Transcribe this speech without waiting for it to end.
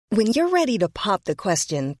When you're ready to pop the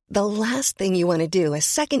question, the last thing you want to do is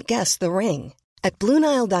second-guess the ring. At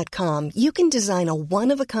BlueNile.com, you can design a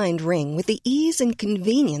one-of-a-kind ring with the ease and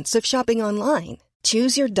convenience of shopping online.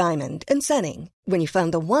 Choose your diamond and setting. When you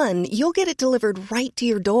find the one, you'll get it delivered right to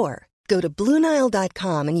your door. Go to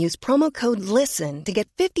BlueNile.com and use promo code LISTEN to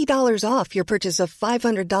get $50 off your purchase of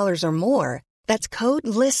 $500 or more. That's code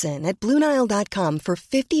LISTEN at BlueNile.com for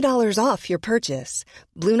 $50 off your purchase.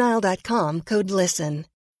 BlueNile.com, code LISTEN.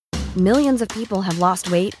 Millions of people have lost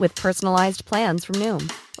weight with personalized plans from Noom.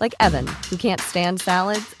 Like Evan, who can't stand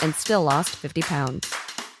salads and still lost 50 pounds.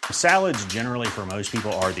 Salads generally for most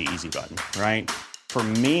people are the easy button, right? For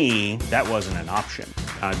me, that wasn't an option.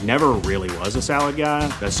 I never really was a salad guy.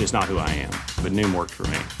 That's just not who I am. But Noom worked for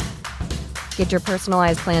me. Get your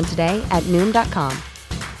personalized plan today at Noom.com.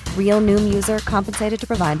 Real Noom user compensated to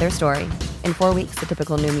provide their story. In 4 weeks, the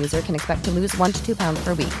typical Noom user can expect to lose 1 to 2 pounds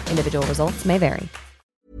per week. Individual results may vary.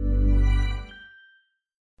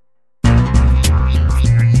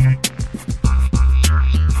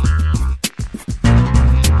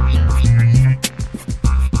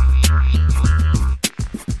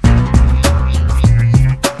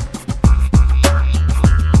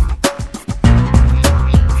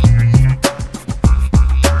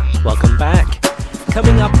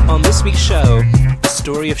 Coming up on this week's show, the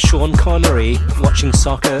story of Sean Connery watching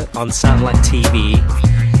soccer on satellite TV,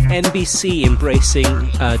 NBC embracing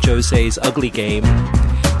Jose's ugly game,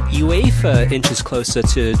 UEFA inches closer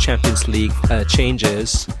to Champions League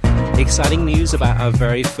changes, exciting news about our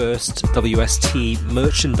very first WST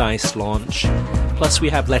merchandise launch, plus we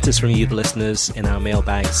have letters from you, the listeners, in our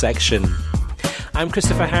mailbag section. I'm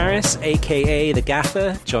Christopher Harris, aka The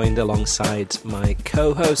Gaffer, joined alongside my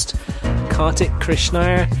co-host, Kartik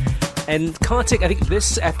Krishnaiyer. And Kartik, I think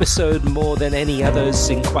this episode, more than any others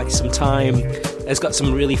in quite some time, has got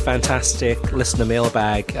some really fantastic listener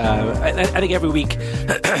mailbag. I think every week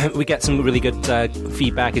we get some really good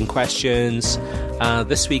feedback and questions.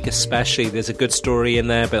 This week especially, there's a good story in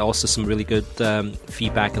there, but also some really good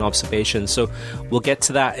feedback and observations. So we'll get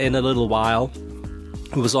to that in a little while.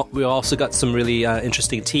 We also got some really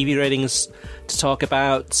interesting TV ratings to talk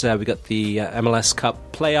about. We got the MLS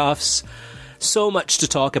Cup playoffs. So much to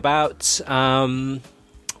talk about.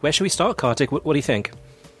 Where should we start, Kartik? What do you think?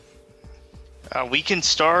 We can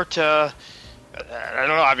start... I don't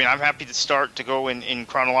know. I mean, I'm happy to start to go in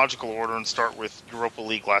chronological order and start with Europa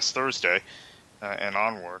League last Thursday and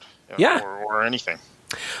onward. Yeah. Or anything.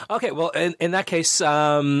 Okay, well, in that case,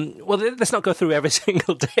 let's not go through every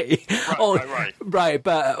single day. Right.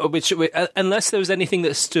 But unless there was anything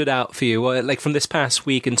that stood out for you, like from this past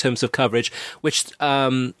week in terms of coverage, which,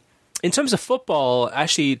 in terms of football,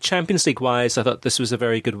 actually, Champions League-wise, I thought this was a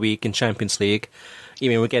very good week in Champions League. I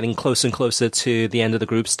mean, we're getting closer and closer to the end of the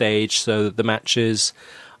group stage, so the matches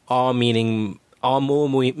are more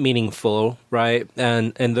meaningful, right?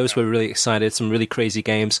 And those were really excited, some really crazy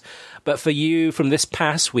games. But for you, from this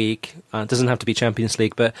past week, it doesn't have to be Champions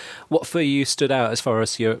League, but what for you stood out as far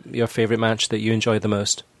as your favorite match that you enjoyed the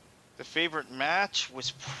most? The favorite match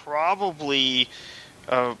was probably...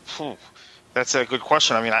 that's a good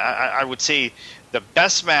question. I mean, I would say the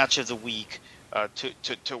best match of the week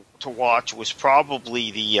to watch was probably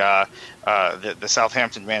the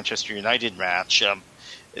Southampton Manchester United match.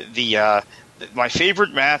 My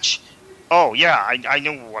favorite match. Oh yeah, I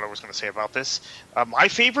know what I was going to say about this. My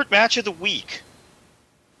favorite match of the week.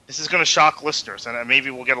 This is going to shock listeners, and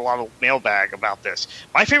maybe we'll get a lot of mailbag about this.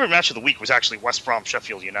 My favorite match of the week was actually West Brom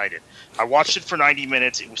Sheffield United. I watched it for 90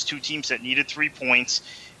 minutes. It was two teams that needed 3 points.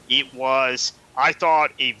 It was, I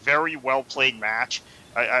thought, a very well-played match.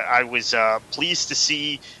 I was pleased to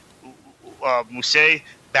see Mousset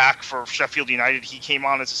back for Sheffield United. He came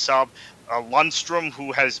on as a sub. Lundstrom,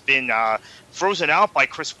 who has been frozen out by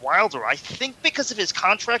Chris Wilder, I think because of his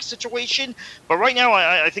contract situation. But right now,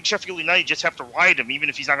 I think Sheffield United just have to ride him, even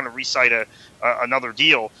if he's not going to re-sign another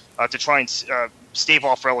deal to try and stave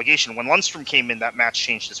off relegation. When Lundstrom came in, that match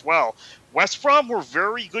changed as well. West Brom were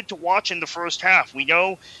very good to watch in the first half. We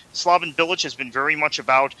know Slaven Bilic has been very much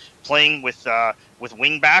about playing with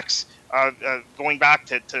wing-backs, going back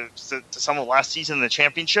to some of last season in the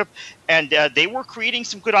championship, and they were creating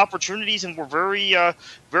some good opportunities and were very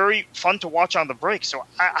very fun to watch on the break. So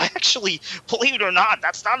I actually, believe it or not,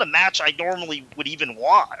 that's not a match I normally would even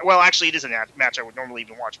watch. Well, actually, it is a match I would normally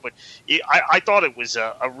even watch, but I thought it was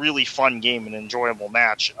a really fun game, an enjoyable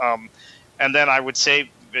match. And then I would say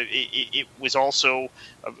it was also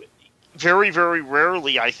very, very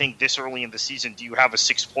rarely, I think, this early in the season, do you have a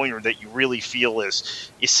 6-pointer that you really feel is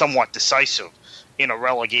somewhat decisive in a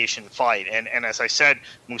relegation fight. And as I said,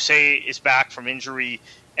 Mousset is back from injury,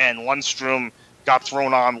 and Lundstrom got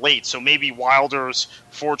thrown on late. So maybe Wilder's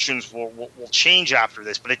fortunes will change after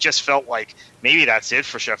this, but it just felt like maybe that's it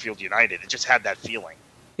for Sheffield United. It just had that feeling.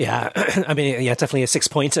 Yeah, I mean, yeah, definitely a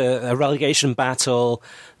 6-pointer, a relegation battle.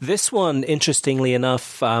 This one, interestingly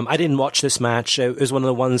enough, I didn't watch this match. It was one of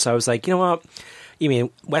the ones I was like, you know what? You mean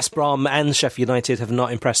West Brom and Sheffield United have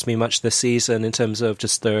not impressed me much this season in terms of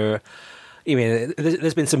just their... I mean,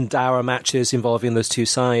 there's been some dour matches involving those two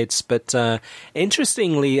sides, but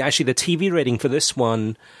interestingly, actually, the TV rating for this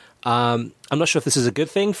one, I'm not sure if this is a good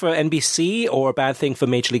thing for NBC or a bad thing for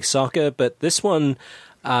Major League Soccer, but this one,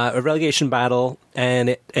 a relegation battle, and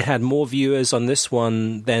it had more viewers on this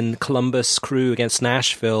one than Columbus Crew against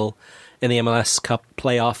Nashville in the MLS Cup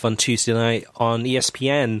playoff on Tuesday night on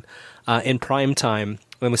ESPN in prime time.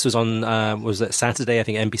 And this was on, was it Saturday, I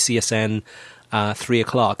think, NBCSN. 3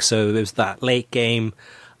 o'clock, so it was that late game.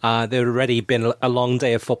 There had already been a long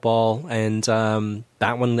day of football, and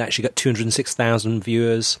that one actually got 206,000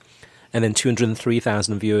 viewers, and then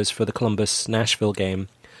 203,000 viewers for the Columbus-Nashville game.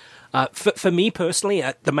 For me personally,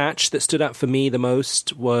 the match that stood out for me the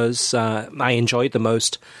most was, I enjoyed the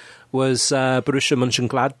most, was Borussia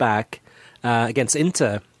Mönchengladbach against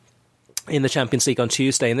Inter in the Champions League on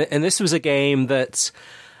Tuesday. And this was a game that...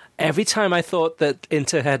 Every time I thought that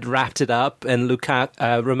Inter had wrapped it up and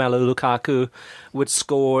Romelu Lukaku would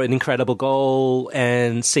score an incredible goal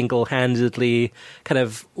and single-handedly kind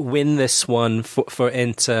of win this one for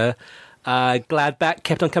Inter, Gladbach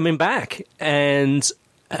kept on coming back. And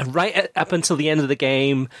up until the end of the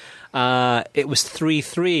game, it was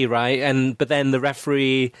 3-3, right? But then the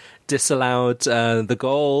referee disallowed the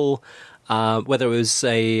goal. Whether it was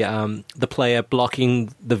the player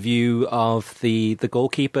blocking the view of the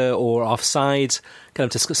goalkeeper or offside,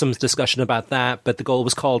 kind of some discussion about that, but the goal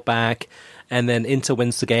was called back, and then Inter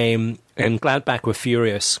wins the game, and Gladbach were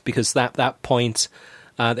furious because that point,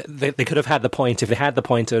 they could have had the point. If they had the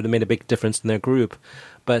point, it would have made a big difference in their group.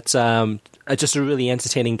 But just a really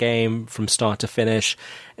entertaining game from start to finish.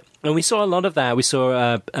 And we saw a lot of that. We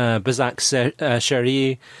saw Basak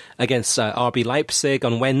Shehri against RB Leipzig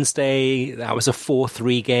on Wednesday. That was a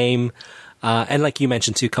 4-3 game. And like you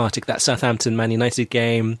mentioned too, Kartik, that Southampton-Man United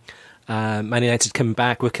game, Man United coming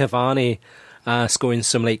back with Cavani scoring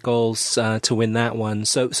some late goals to win that one.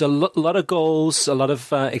 So a lot of goals, a lot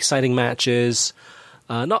of exciting matches.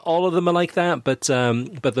 Not all of them are like that, but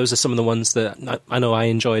those are some of the ones that I know I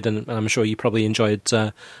enjoyed, and I'm sure you probably enjoyed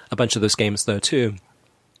a bunch of those games though too.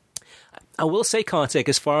 I will say, Kartik,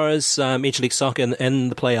 as far as Major League Soccer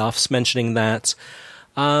and the playoffs, mentioning that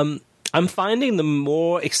I'm finding them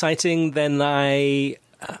more exciting than I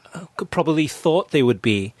probably thought they would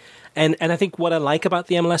be. And I think what I like about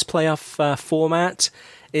the MLS playoff format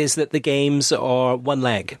is that the games are one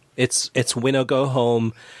leg. It's win or go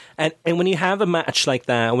home. And when you have a match like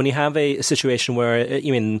that, when you have a situation where,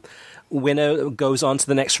 winner goes on to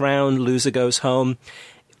the next round, loser goes home,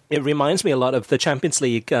 it reminds me a lot of the Champions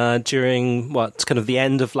League during kind of the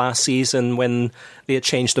end of last season when they had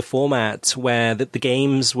changed the format where the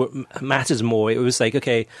games mattered more. It was like,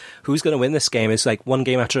 okay, who's going to win this game? It's like one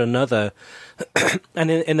game after another.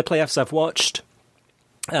 And in the playoffs I've watched,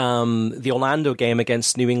 the Orlando game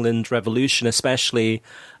against New England Revolution, especially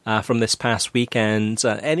from this past weekend,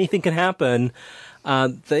 anything can happen.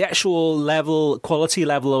 The actual quality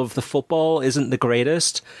level of the football isn't the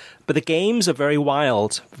greatest, but the games are very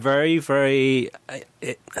wild, very, very.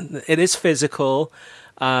 It is physical.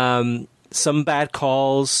 Some bad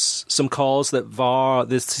calls, some calls that VAR.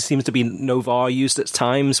 There seems to be no VAR used at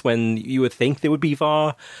times when you would think there would be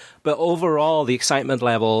VAR. But overall, the excitement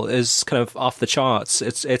level is kind of off the charts.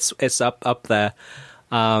 It's up there.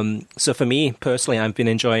 So for me personally, I've been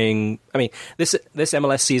enjoying. I mean, this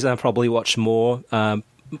MLS season I've probably watched more,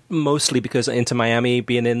 mostly because of Inter Miami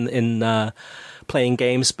being in playing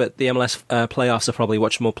games. But the MLS playoffs, I've probably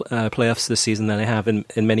watched more playoffs this season than I have in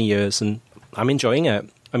many years, and I'm enjoying it.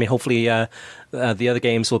 I mean, hopefully the other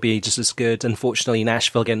games will be just as good. Unfortunately,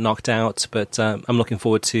 Nashville get knocked out, but I'm looking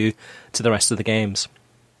forward to the rest of the games.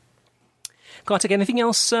 Kartik, anything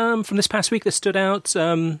else from this past week that stood out?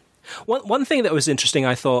 One thing that was interesting,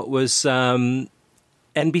 I thought, was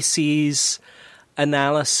NBC's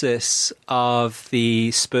analysis of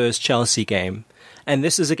the Spurs-Chelsea game. And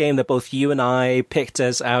this is a game that both you and I picked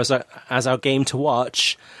as our game to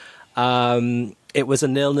watch. It was a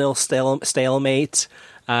 0-0 stalemate.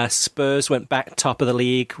 Spurs went back top of the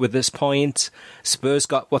league with this point. Spurs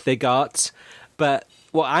got what they got. But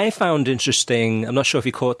what I found interesting, I'm not sure if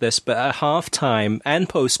you caught this, but at halftime and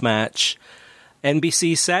post-match,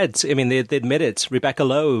 NBC said, I mean, they admitted, Rebecca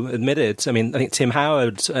Lowe admitted, I mean, I think Tim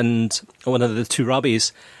Howard and one of the two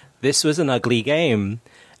Robbies, this was an ugly game.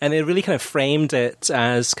 and they really kind of framed it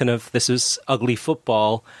as kind of this was ugly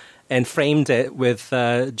football, and framed it with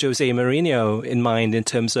Jose Mourinho in mind in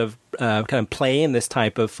terms of kind of playing this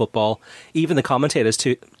type of football. Even the commentators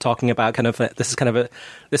talking about kind of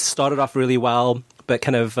this started off really well, but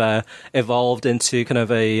kind of evolved into kind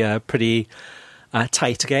of a pretty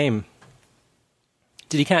tight game.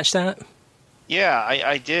 Did you catch that? Yeah,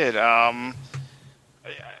 I did. I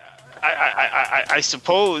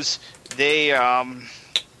suppose they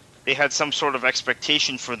had some sort of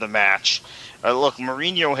expectation for the match. Look,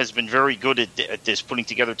 Mourinho has been very good at this, putting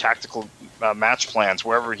together tactical match plans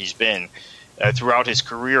wherever he's been throughout his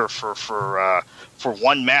career for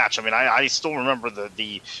one match. I mean, I still remember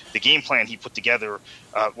the game plan he put together,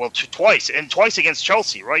 twice against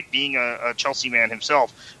Chelsea, right? Being a Chelsea man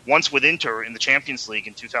himself, once with Inter in the Champions League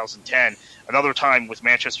in 2010, another time with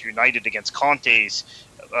Manchester United against Conte's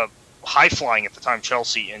high-flying at the time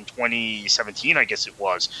Chelsea in 2017, I guess it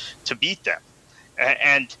was, to beat them.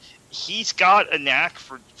 And he's got a knack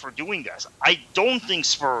for doing this. I don't think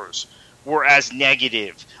Spurs were as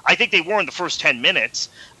negative. I think they were in the first 10 minutes.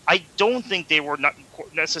 I don't think they were not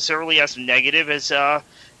necessarily as negative as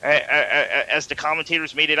the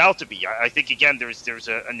commentators made it out to be. I think, again, there's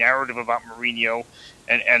a narrative about Mourinho,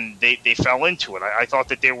 and they fell into it. I thought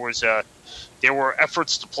that there were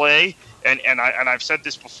efforts to play, and I've said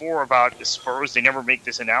this before about the Spurs. They never make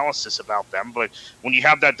this analysis about them, but when you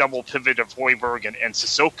have that double pivot of Højbjerg and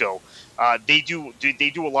Sissoko, they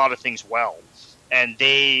do a lot of things well, and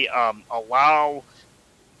they allow,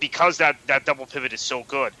 because that double pivot is so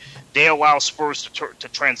good, they allow Spurs to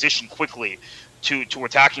transition quickly to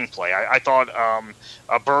attacking play. I thought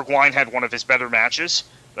Bergwijn had one of his better matches,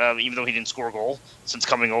 even though he didn't score a goal since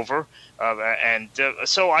coming over.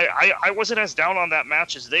 So I wasn't as down on that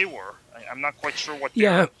match as they were. I'm not quite sure what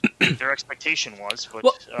their expectation was.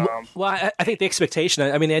 But, I think the expectation,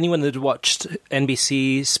 I mean, anyone that watched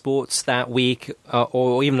NBC Sports that week,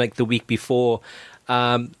 or even like the week before,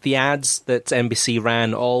 the ads that NBC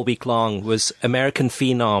ran all week long was American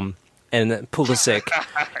Phenom and Pulisic.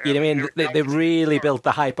 You know what I mean? They really built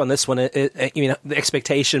the hype on this one. The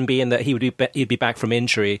expectation being that he'd be back from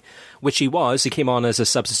injury, which he was. He came on as a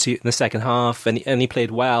substitute in the second half, and he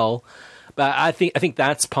played well. But I think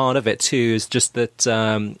that's part of it too. Is just that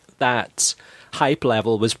that hype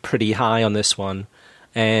level was pretty high on this one,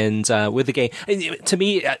 and with the game, to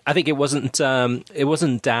me, I think it wasn't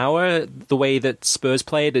dour the way that Spurs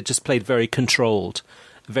played. It just played very controlled,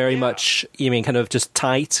 very much. Kind of just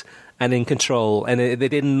tight and in control, and they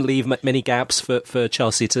didn't leave many gaps for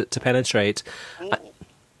Chelsea to penetrate.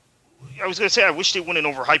 I was going to say, I wish they wouldn't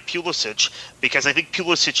overhype Pulisic, because I think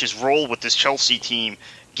Pulisic's role with this Chelsea team,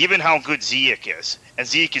 given how good Ziyech is, and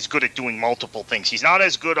Ziyech is good at doing multiple things. He's not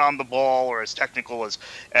as good on the ball or as technical as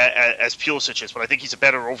Pulisic is, but I think he's a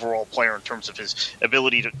better overall player in terms of his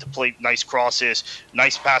ability to play nice crosses,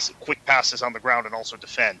 quick passes on the ground, and also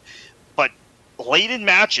defend. But late in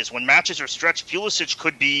matches, when matches are stretched, Pulisic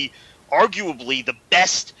could be arguably the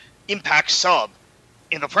best impact sub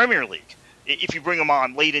in the Premier League if you bring him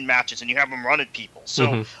on late in matches and you have him run at people.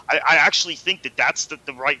 So I actually think that that's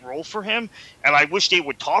the right role for him, and I wish they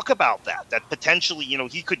would talk about that potentially,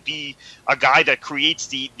 he could be a guy that creates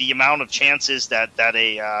the amount of chances that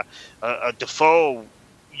a Defoe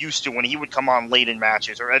used to when he would come on late in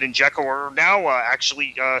matches, or Edin Dzeko, or now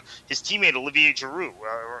his teammate Olivier Giroud,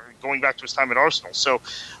 going back to his time at Arsenal. So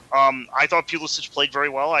I thought Pulisic played very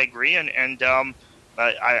well, I agree, and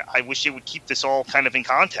I wish they would keep this all kind of in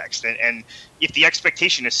context. And if the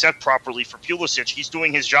expectation is set properly for Pulisic, he's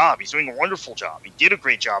doing his job. He's doing a wonderful job. He did a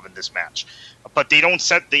great job in this match. But they don't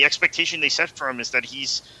set the expectation they set for him is that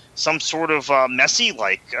he's some sort of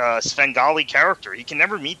Messi-like Svengali character. He can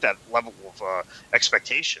never meet that level of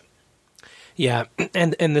expectation. Yeah,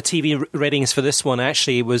 and the TV ratings for this one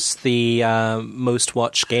actually was the most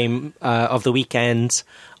watched game of the weekend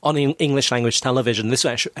on English language television. This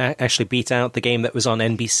actually beat out the game that was on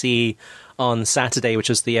NBC on Saturday, which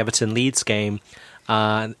was the Everton-Leeds game.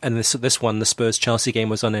 And this one, the Spurs-Chelsea game,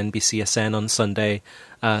 was on NBCSN on Sunday.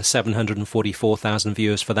 744,000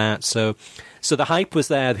 viewers for that. So the hype was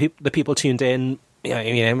there. The people tuned in.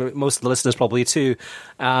 Most of the listeners probably too.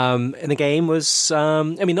 And the game was,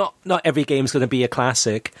 not every game's going to be a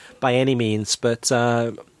classic by any means, but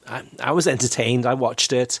I was entertained. I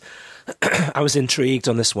watched it. I was intrigued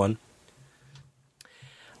on this one.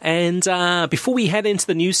 And before we head into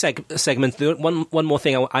the news segment, one more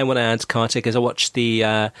thing I want to add, Kartik, is I watched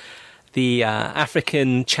the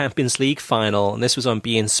African Champions League final, and this was on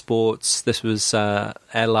beIN Sports. This was El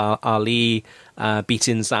Ahly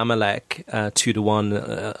beating Zamalek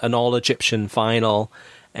 2-1, an all-Egyptian final.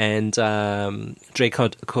 and Dre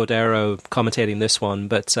Cordero commentating this one.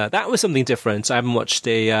 But that was something different. I haven't watched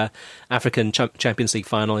a African Champions League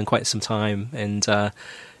final in quite some time, and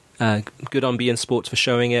good on beIN Sports for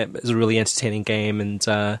showing it. It was a really entertaining game, and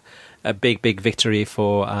a big victory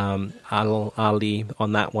for Al Ahly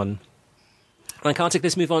on that one. I can't take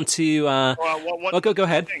this. Move on to. Go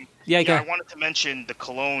ahead. Go. I wanted to mention the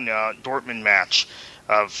Cologne Dortmund match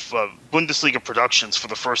of Bundesliga Productions for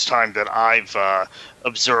the first time that I've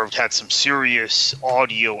observed had some serious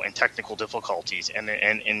audio and technical difficulties,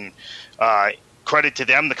 and credit to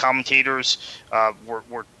them, the commentators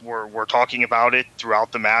were talking about it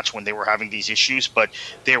throughout the match when they were having these issues, but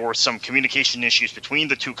there were some communication issues between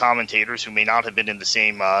the two commentators who may not have been in the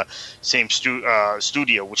same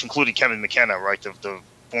studio, which included Kevin McKenna, right, the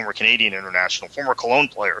former Canadian international, former Cologne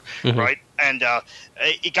player, right? And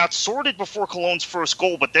it got sorted before Cologne's first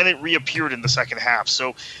goal, but then it reappeared in the second half.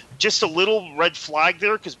 So just a little red flag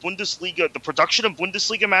there, because Bundesliga, the production of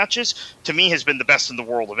Bundesliga matches, to me, has been the best in the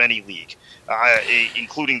world of any league,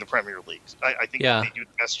 including the Premier League. I think they do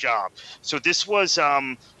the best job. So this was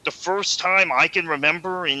the first time I can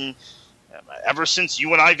remember ever since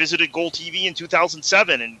you and I visited Goal TV in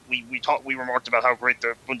 2007, and we remarked about how great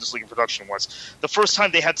the Bundesliga production was. The first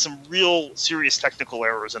time they had some real serious technical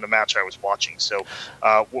errors in a match I was watching, so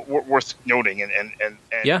worth noting and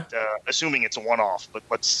assuming it's a one-off, but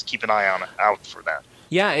let's keep an eye out for that.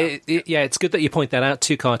 Yeah, it's good that you point that out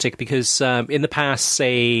too, Kartik, because in the past,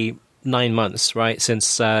 say, 9 months, right,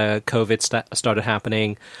 since COVID started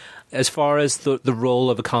happening, as far as the role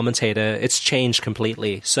of a commentator, it's changed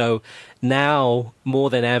completely. So now, more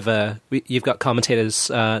than ever, you've got commentators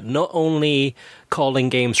not only calling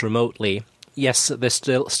games remotely. Yes, there's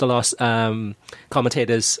still are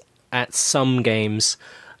commentators at some games.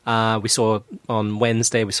 We saw on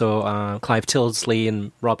Wednesday, we saw Clive Tildesley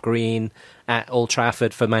and Rob Green at Old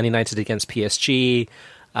Trafford for Man United against PSG.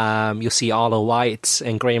 You'll see Arlo White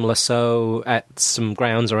and Graham Lasso at some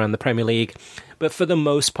grounds around the Premier League. But for the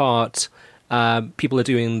most part, people are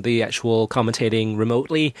doing the actual commentating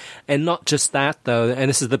remotely. And not just that, though, and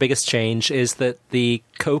this is the biggest change, is that the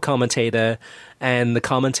co-commentator and the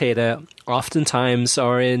commentator oftentimes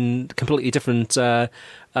are in completely different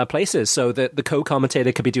places. So that the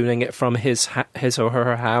co-commentator could be doing it from his or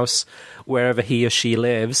her house, wherever he or she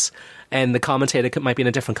lives. And the commentator might be in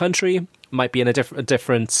a different country, might be in a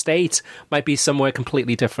different state, might be somewhere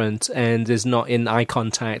completely different, and is not in eye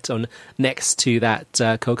contact next to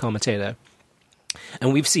that co-commentator.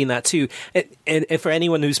 And we've seen that too. And for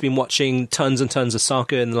anyone who's been watching tons and tons of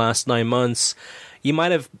soccer in the last 9 months, you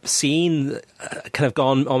might have seen, kind of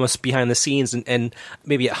gone almost behind the scenes and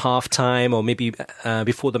maybe at halftime or maybe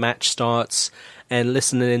before the match starts and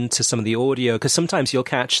listening to some of the audio, because sometimes you'll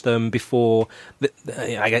catch them before,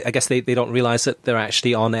 I guess they don't realize that they're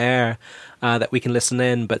actually on air, that we can listen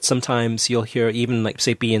in, but sometimes you'll hear, even like,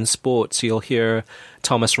 say, beIN Sports, you'll hear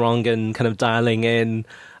Thomas Rongen kind of dialing in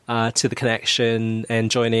to the connection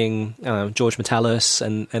and joining George Metellus,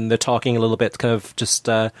 and they're talking a little bit, kind of just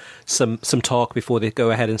some talk before they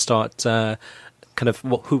go ahead and start kind of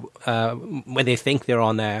when they think they're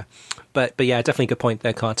on there. But yeah, definitely a good point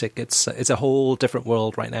there, Kartik. It's a whole different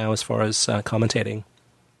world right now as far as commentating,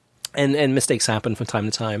 and mistakes happen from time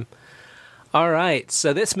to time. All right,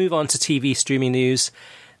 so let's move on to TV streaming news.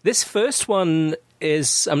 This first one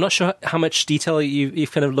is, I'm not sure how much detail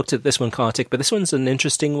you've kind of looked at this one, Kartik, but this one's an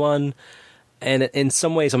interesting one, and in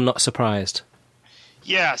some ways I'm not surprised.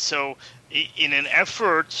 Yeah, so in an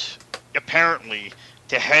effort, apparently,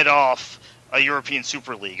 to head off a European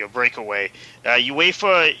Super League, a breakaway,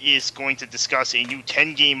 UEFA is going to discuss a new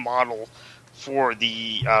 10-game model for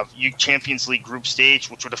the Champions League group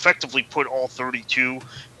stage, which would effectively put all 32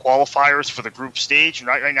 qualifiers for the group stage.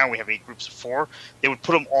 Right now we have 8 groups of 4. They would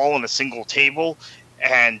put them all on a single table,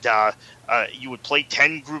 and you would play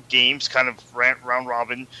 10 group games, kind of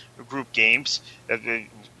round-robin group games.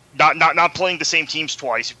 Not playing the same teams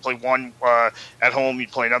twice. You play one at home,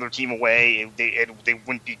 you'd play another team away. They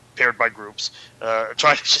wouldn't be paired by groups.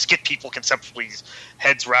 Trying to just get people conceptually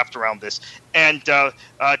heads wrapped around this. And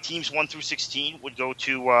teams 1 through 16 would go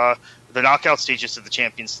to the knockout stages of the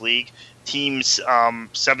Champions League. Teams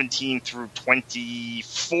 17 through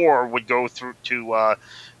 24 would go through to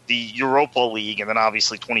the Europa League, and then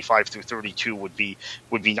obviously 25 through 32 would be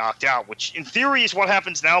knocked out, which in theory is what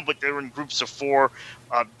happens now, but they're in groups of 4.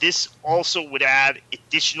 This also would add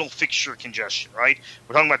additional fixture congestion, right?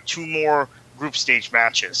 We're talking about 2 more group stage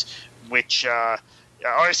matches, which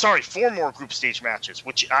 4 more group stage matches,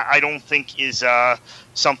 which I don't think is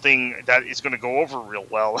something that is going to go over real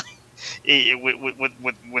well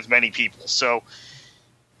with many people. So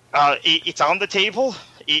It's on the table.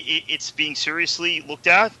 It's being seriously looked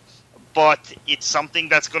at, but it's something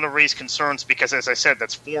that's going to raise concerns because, as I said,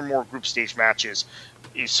 that's 4 more group stage matches.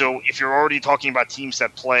 So if you're already talking about teams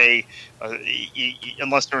that play,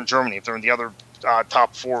 unless they're in Germany, if they're in the other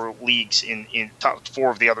top 4 leagues in top 4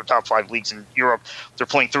 of the other top 5 leagues in Europe, they're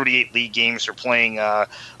playing 38 league games. They're playing a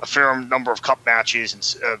fair number of cup matches.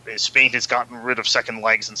 And Spain has gotten rid of second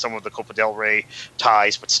legs in some of the Copa del Rey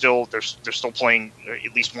ties, but still they're still playing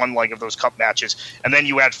at least one leg of those cup matches. And then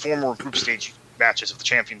you add 4 more group stage matches of the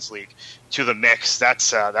Champions League to the mix.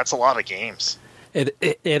 That's a lot of games.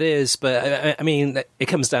 It is, but I mean, it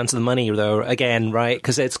comes down to the money, though. Again, right?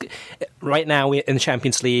 Because it's right now in the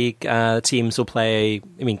Champions League, teams will play.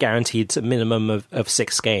 I mean, guaranteed a minimum of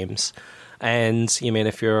 6 games, and you mean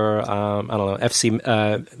if you're I don't know,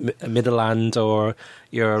 FC Midland or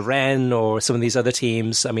you're Rennes or some of these other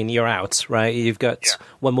teams, I mean, you're out, right? You've got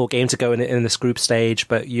one more game to go in this group stage,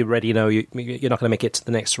 but you already know you're not going to make it to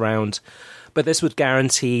the next round. But this would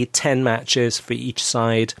guarantee 10 matches for each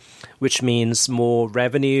side, which means more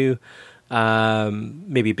revenue,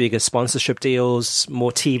 maybe bigger sponsorship deals,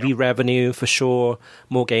 more TV revenue for sure,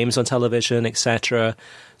 more games on television, etc.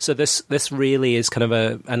 So this really is kind of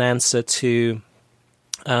an answer to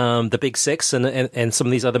the Big Six and some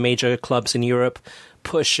of these other major clubs in Europe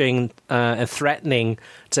pushing and threatening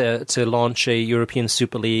to launch a European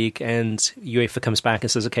Super League, and UEFA comes back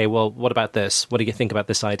and says, okay, well, what about this? What do you think about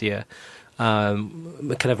this idea?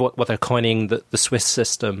 Kind of what they're coining the Swiss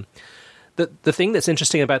system. The thing that's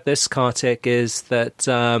interesting about this, Kartik, is that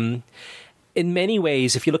in many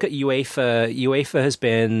ways, if you look at UEFA has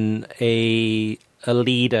been a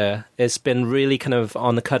leader. It's been really kind of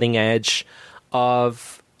on the cutting edge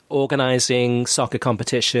of organizing soccer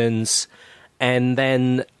competitions, and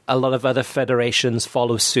then a lot of other federations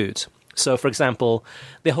follow suit. So, for example,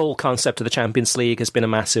 the whole concept of the Champions League has been a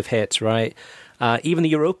massive hit, right? Even the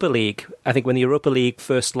Europa League, I think when the Europa League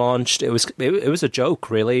first launched, it was a joke,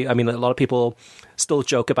 really. I mean, a lot of people still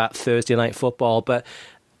joke about Thursday night football, but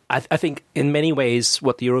I think in many ways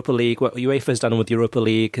what UEFA has done with the Europa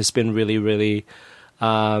League has been really, really,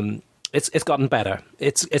 it's gotten better.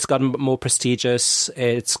 It's gotten more prestigious.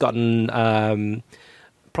 It's gotten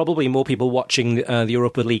probably more people watching the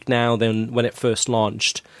Europa League now than when it first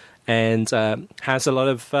launched, and has a lot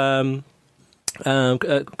of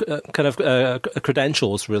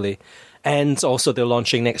credentials, really. And also they're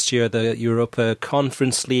launching next year the Europa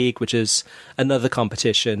Conference League, which is another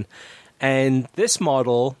competition. And this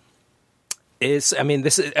model is,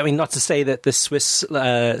 not to say that the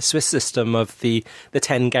Swiss system of the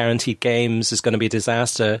 10 guaranteed games is going to be a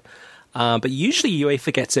disaster, but usually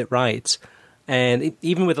UEFA gets it right. And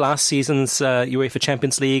even with last season's UEFA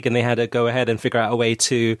Champions League, and they had to go ahead and figure out a way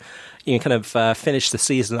to, finish the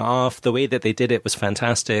season off. The way that they did it was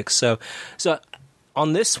fantastic. So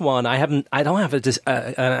on this one, I don't have an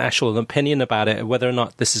actual opinion about it, whether or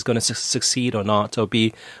not this is going to succeed or not, or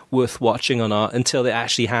be worth watching or not, until it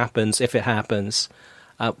actually happens, if it happens.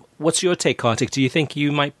 What's your take, Kartik? Do you think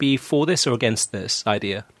you might be for this or against this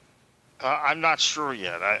idea? I'm not sure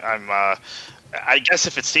yet. I guess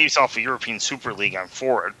if it staves off a European Super League, I'm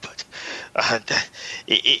for it, but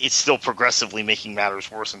it's still progressively making matters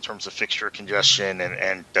worse in terms of fixture congestion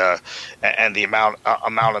and the amount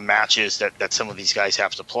of matches that some of these guys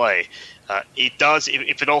have to play. It does,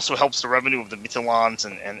 if it also helps the revenue of the Midtjyllands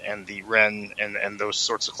and the Rennes and those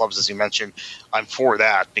sorts of clubs, as you mentioned, I'm for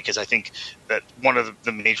that, because I think that one of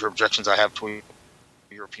the major objections I have to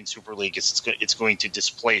European Super League is it's going to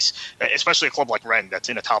displace, especially a club like Rennes that's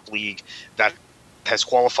in a top league that has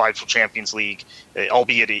qualified for Champions League,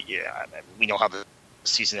 albeit we know how the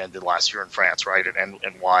season ended last year in France, right? And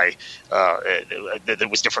why it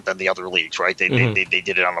was different than the other leagues, right? They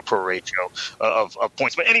did it on a pro ratio of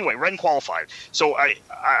points. But anyway, Rennes qualified. So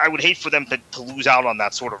I would hate for them to lose out on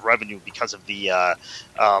that sort of revenue because of the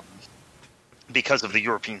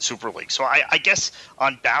European Super League. So I guess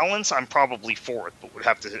on balance, I'm probably for it, but would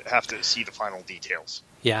have to see the final details.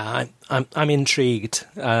 Yeah, I'm intrigued.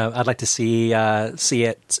 I'd like to see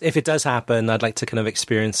it. If it does happen, I'd like to kind of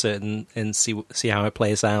experience it and see how it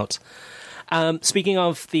plays out. Speaking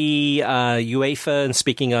of the UEFA and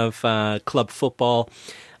speaking of club football,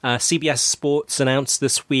 CBS Sports announced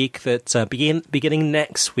this week that beginning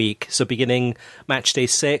next week, so beginning match day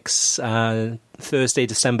 6, Thursday,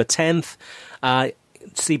 December 10th,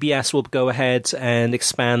 CBS will go ahead and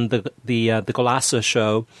expand the Golazo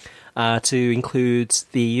show to include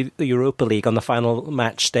the Europa League on the final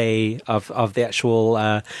match day of the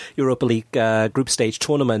actual Europa League group stage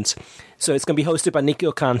tournament. So it's going to be hosted by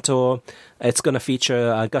Nico Cantor. It's going to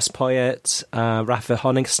feature Gus Poyet, Rafa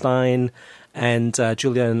Honigstein, and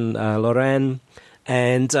Julian Loren.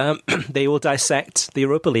 And they will dissect the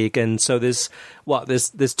Europa League. And so there's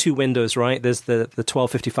two windows, right? There's the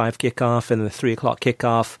 12:55 kickoff and the 3 o'clock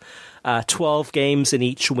kickoff. 12 games in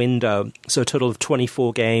each window, so a total of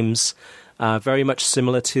 24 games. Very much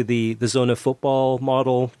similar to the Zone of Football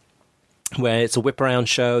model, where it's a whip-around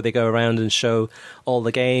show. They go around and show all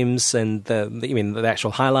the games and the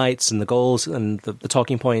actual highlights and the goals and the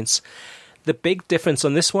talking points. The big difference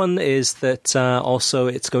on this one is that also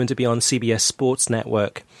it's going to be on CBS Sports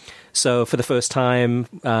Network. So for the first time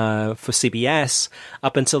for CBS,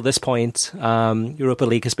 up until this point, Europa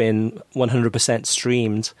League has been 100%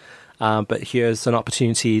 streamed. But here's an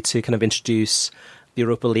opportunity to kind of introduce the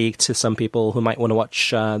Europa League to some people who might want to watch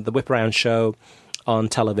the whip-around show on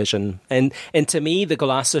television. And to me, the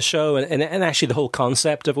Golazo show and actually the whole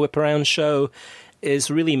concept of a whip-around show is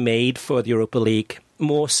really made for the Europa League,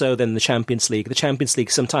 more so than the Champions League. The Champions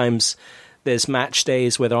League, sometimes there's match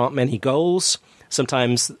days where there aren't many goals.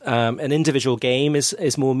 Sometimes an individual game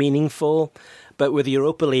is more meaningful. But with the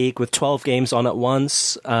Europa League, with 12 games on at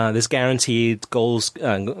once, there's guaranteed goals,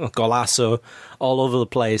 golazo, all over the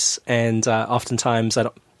place. And oftentimes,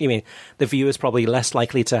 the viewer is probably less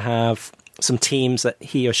likely to have some teams that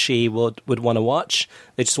he or she would want to watch.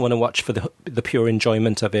 They just want to watch for the pure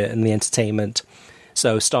enjoyment of it and the entertainment.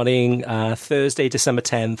 So starting Thursday, December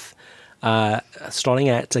 10th, starting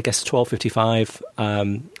at, I guess, 12:55,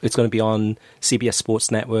 it's going to be on CBS Sports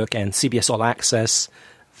Network and CBS All Access,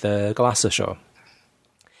 the Golazo show.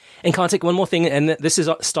 And Kartik, one more thing, and this is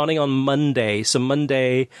starting on Monday. So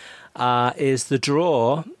Monday is the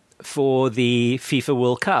draw for the FIFA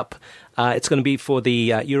World Cup. It's going to be for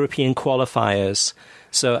the European qualifiers.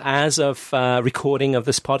 So as of recording of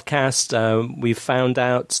this podcast, we've found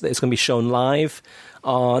out that it's going to be shown live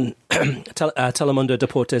on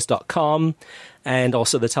telemundodeportes.com and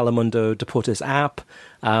also the Telemundo Deportes app.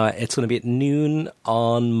 It's going to be at noon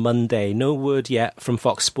on Monday. No word yet from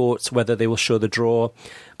Fox Sports whether they will show the draw.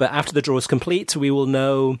 But after the draw is complete, we will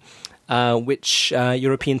know which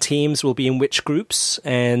European teams will be in which groups,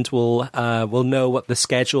 and we'll know what the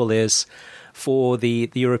schedule is for the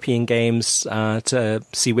European games to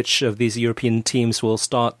see which of these European teams will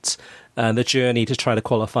start the journey to try to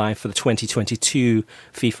qualify for the 2022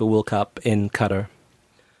 FIFA World Cup in Qatar.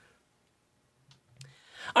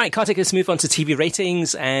 All right, Kartik, let's move on to TV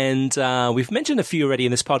ratings, and we've mentioned a few already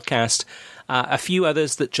in this podcast. A few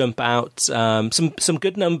others that jump out, some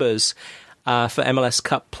good numbers for MLS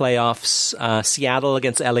Cup playoffs. Seattle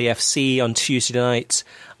against LAFC on Tuesday night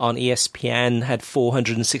on ESPN had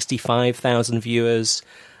 465,000 viewers.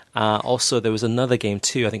 Also, there was another game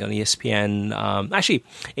too, I think, on ESPN. Actually,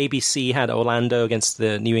 ABC had Orlando against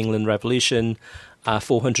the New England Revolution,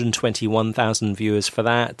 421,000 viewers for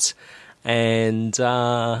that. And those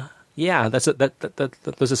are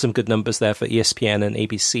some good numbers there for ESPN and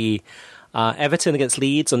ABC. Everton against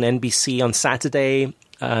Leeds on NBC on Saturday,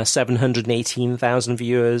 718,000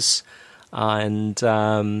 viewers. And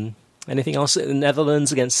anything else? The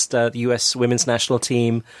Netherlands against the US women's national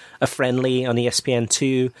team, a friendly on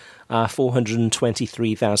ESPN2,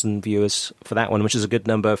 423,000 viewers for that one, which is a good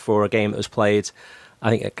number for a game that was played,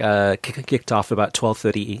 I think, kicked off about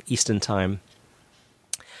 12:30 Eastern time.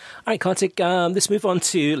 All right, Kartik, let's move on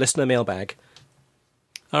to Listener Mailbag.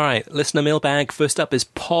 All right, Listener Mailbag. First up is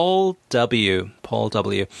Paul W. Paul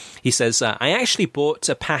W. He says, I actually bought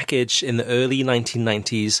a package in the early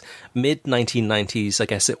 1990s, mid-1990s, I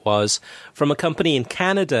guess it was, from a company in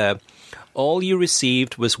Canada. All you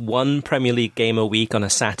received was one Premier League game a week on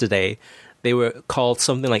a Saturday. They were called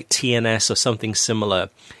something like TNS or something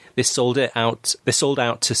similar. They sold out to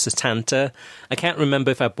Setanta. I can't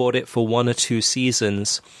remember if I bought it for 1 or 2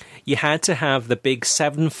 seasons. You had to have the big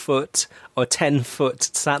 7-foot or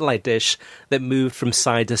 10-foot satellite dish that moved from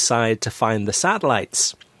side to side to find the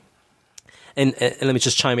satellites. And let me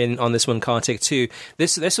just chime in on this one, Kartik, too.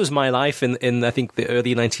 This was my life in I think, the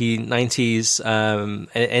early 1990s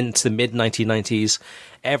and to the mid-1990s.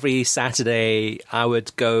 Every Saturday, I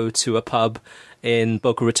would go to a pub in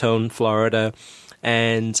Boca Raton, Florida,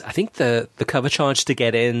 and I think the cover charge to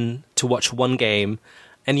get in to watch one game,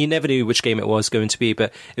 and you never knew which game it was going to be,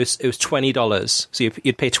 but it was $20. So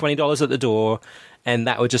you'd pay $20 at the door, and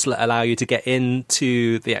that would just allow you to get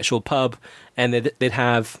into the actual pub, and they'd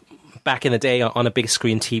have, back in the day, on a big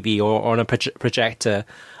screen TV or on a projector,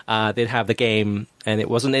 they'd have the game, and it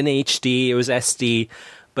wasn't in HD, it was SD,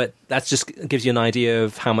 but that just gives you an idea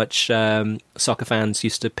of how much soccer fans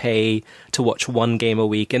used to pay to watch one game a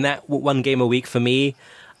week. And that one game a week for me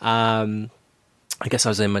I guess I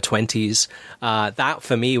was in my 20s. That,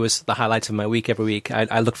 for me, was the highlight of my week every week.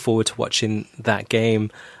 I look forward to watching that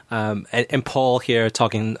game. And Paul here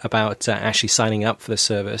talking about actually signing up for the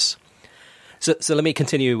service. So let me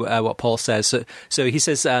continue what Paul says. So he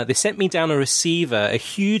says, they sent me down a receiver, a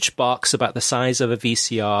huge box about the size of a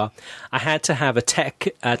VCR. I had to have a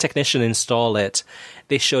technician install it.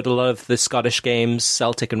 They showed a lot of the Scottish games,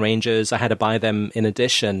 Celtic and Rangers. I had to buy them in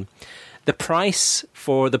addition. The price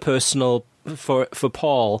for the personal... For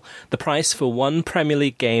Paul, the price for one Premier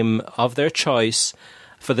League game of their choice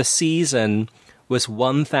for the season was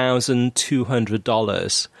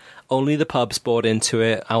 $1,200. Only the pubs bought into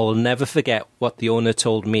it. I will never forget what the owner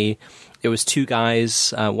told me. It was two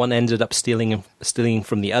guys. One ended up stealing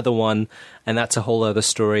from the other one, and that's a whole other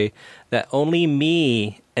story. That only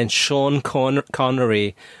me and Sean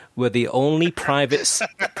Connery were the only private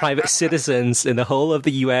citizens in the whole of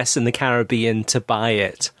the US and the Caribbean to buy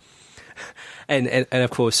it. And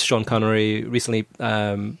of course, Sean Connery recently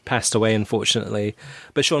passed away, unfortunately.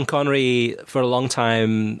 But Sean Connery, for a long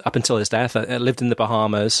time, up until his death, lived in the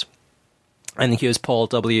Bahamas. And here's Paul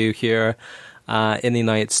W. here in the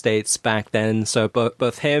United States back then. So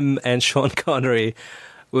both him and Sean Connery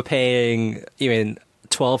were paying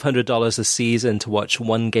 $1,200 a season to watch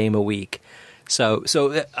one game a week. So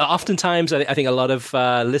oftentimes, I think a lot of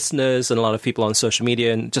listeners and a lot of people on social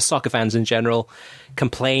media and just soccer fans in general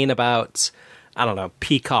complain about... I don't know,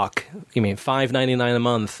 Peacock, $5.99 a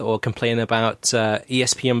month, or complain about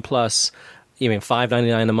ESPN Plus,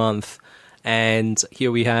 $5.99 a month. And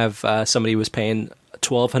here we have somebody who was paying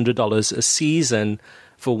 $1,200 a season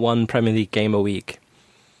for one Premier League game a week.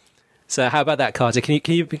 So how about that, Carter? Can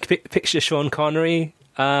you picture Sean Connery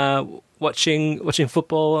watching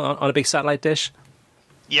football on a big satellite dish?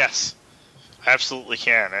 Yes. Absolutely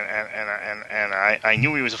can, and I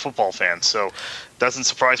knew he was a football fan, so doesn't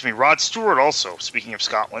surprise me. Rod Stewart also, speaking of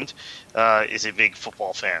Scotland, is a big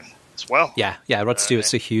football fan as well. Yeah. Rod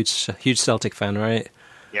Stewart's a huge Celtic fan, right?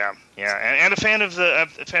 Yeah, and a fan of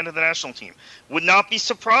the national team. Would not be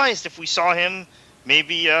surprised if we saw him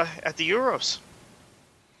maybe at the Euros.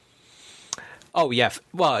 Oh yeah,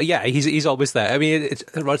 well yeah, he's always there. I mean,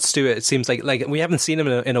 Rod Stewart. It seems like we haven't seen him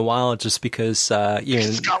in a while, just because Scotland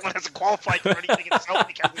hasn't qualified for anything in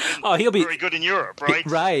Celtic. He'll be very good in Europe, right?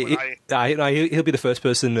 Right. He'll be the first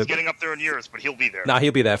person. He's getting up there in years, but he'll be there. No,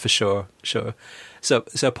 he'll be there for sure. So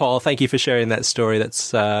Paul, thank you for sharing that story.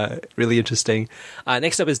 That's really interesting.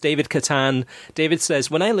 Next up is David Catan. David says,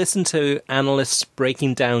 when I listen to analysts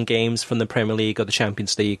breaking down games from the Premier League or the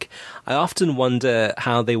Champions League, I often wonder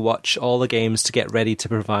how they watch all the games to get ready to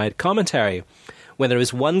provide commentary. When there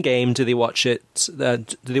is one game, do they watch it? Do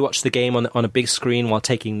they watch the game on a big screen while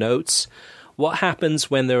taking notes? What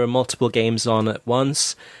happens when there are multiple games on at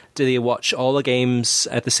once? Do they watch all the games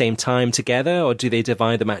at the same time together, or do they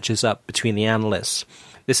divide the matches up between the analysts?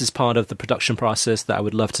 This is part of the production process that I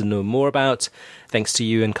would love to know more about. Thanks to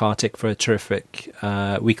you and Kartik for a terrific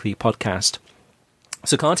weekly podcast.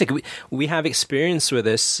 So Kartik, we have experience with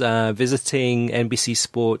this, visiting NBC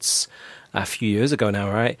Sports a few years ago now,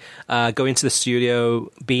 right? Going to the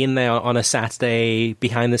studio, being there on a Saturday,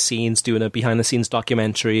 behind the scenes, doing a behind the scenes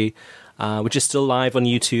documentary, which is still live on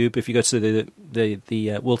YouTube. If you go to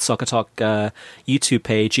the World Soccer Talk YouTube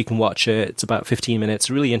page, you can watch it. It's about 15 minutes,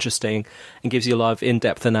 really interesting, and gives you a lot of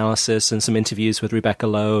in-depth analysis and some interviews with Rebecca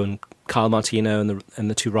Lowe and Carl Martino and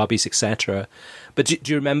the two Robbies, etc. But do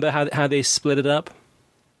you remember how they split it up?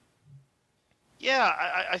 Yeah,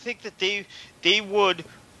 I think that they would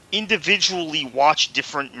individually watch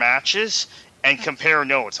different matches and compare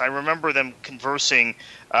notes. I remember them conversing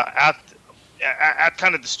at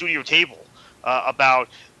kind of the studio table about,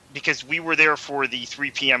 because we were there for the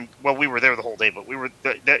 3 p.m. Well, we were there the whole day, but we were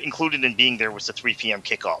included in being there was the 3 p.m.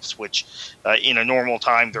 kickoffs, which in a normal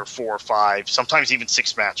time there are 4 or 5, sometimes even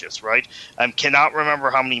 6 matches. Right? Cannot remember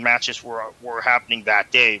how many matches were happening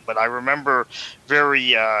that day, but I remember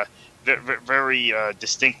very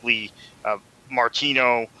distinctly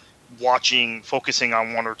Martino focusing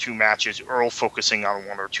on 1 or 2 matches, Earl focusing on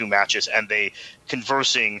 1 or 2 matches, and they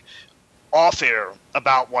conversing off air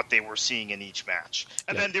about what they were seeing in each match.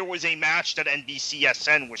 And then there was a match that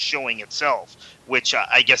NBCSN was showing itself, which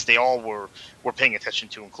I guess they all were paying attention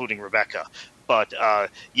to, including Rebecca. But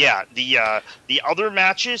the other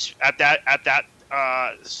matches at that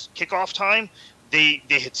kickoff time, they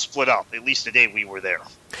had split up, at least the day we were there.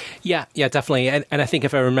 Yeah, definitely. And I think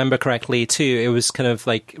if I remember correctly, too, it was kind of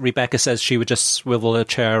like Rebecca says she would just swivel her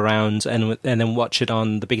chair around and then watch it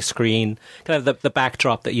on the big screen, kind of the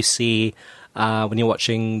backdrop that you see when you're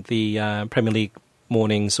watching the Premier League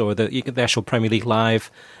mornings, or the actual Premier League Live,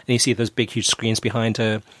 and you see those big, huge screens behind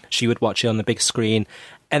her. She would watch it on the big screen.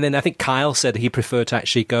 And then I think Kyle said he preferred to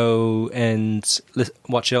actually go and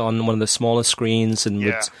watch it on one of the smaller screens, and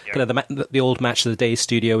kind of the old Match of the Day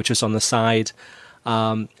studio, which was on the side.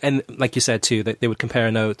 And like you said too, that they would compare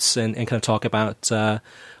notes and kind of talk about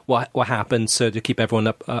what happened, so to keep everyone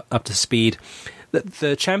up to speed.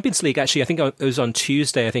 The Champions League, actually, I think it was on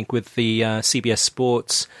Tuesday, I think, with the CBS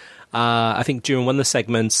Sports. I think during one of the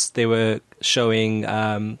segments, they were showing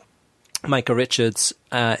Micah Richards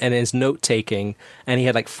and his note-taking, and he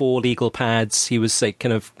had like 4 legal pads. He was like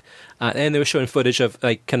kind of... and they were showing footage of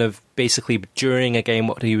like kind of basically during a game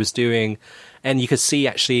what he was doing. And you could see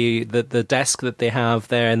actually the desk that they have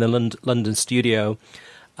there in the London studio.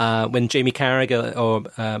 When Jamie Carragher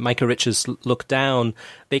or Micah Richards look down,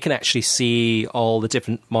 they can actually see all the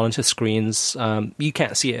different monitor screens. You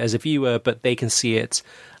can't see it as a viewer, but they can see it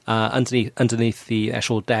underneath the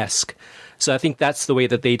actual desk. So I think that's the way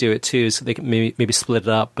that they do it too, so they can maybe split it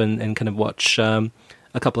up and kind of watch a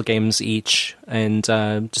couple of games each and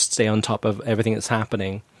just stay on top of everything that's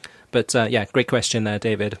happening. But yeah, great question there,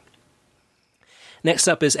 David. Next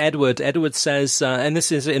up is Edward. Edward says, and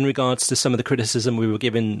this is in regards to some of the criticism we were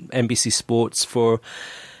giving NBC Sports for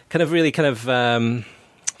kind of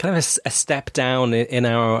a step down in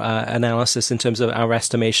our analysis in terms of our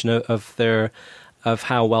estimation of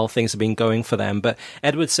how well things have been going for them. But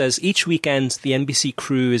Edward says, each weekend the NBC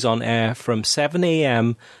crew is on air from 7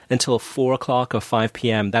 a.m. until 4 o'clock or 5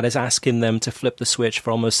 p.m. That is asking them to flip the switch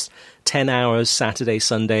for almost 10 hours Saturday,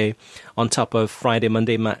 Sunday, on top of Friday,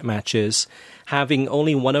 Monday matches. Having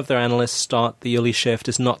only one of their analysts start the early shift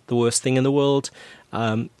is not the worst thing in the world.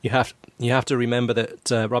 You have to remember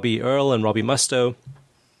that Robbie Earle and Robbie Mustoe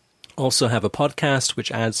also have a podcast, which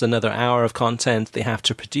adds another hour of content they have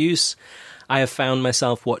to produce. I have found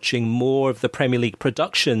myself watching more of the Premier League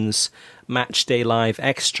Productions Match Day Live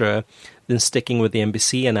Extra than sticking with the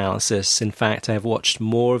NBC analysis. In fact, I have watched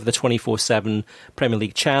more of the 24/7 Premier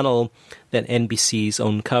League channel than NBC's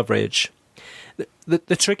own coverage.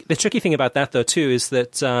 The tricky thing about that, though, too, is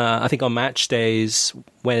that I think on match days,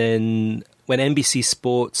 when NBC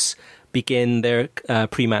Sports begin their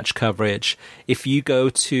pre-match coverage, if you go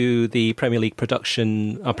to the Premier League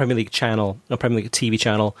production or Premier League channel or Premier League TV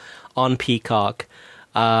channel on Peacock,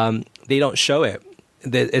 they don't show it.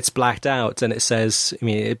 It's blacked out, and it says, I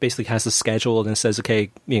mean, it basically has the schedule and it says,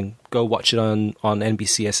 okay, go watch it on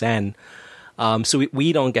NBCSN. So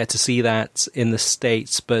we don't get to see that in the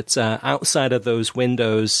States, but outside of those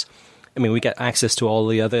windows, I mean, we get access to all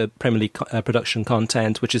the other Premier League production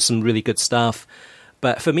content, which is some really good stuff.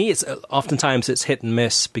 But for me, it's oftentimes it's hit and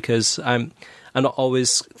miss, because I'm not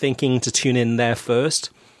always thinking to tune in there first.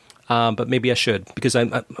 But maybe I should, because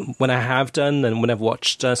when I have done and when I've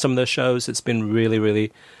watched some of those shows, it's been really,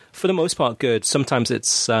 really, for the most part, good. Sometimes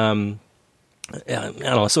it's I don't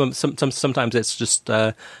know. Sometimes it's just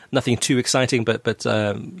nothing too exciting, but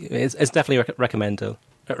it's definitely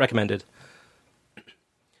recommended.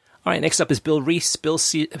 All right, next up is Bill Reese. Bill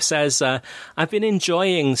says, I've been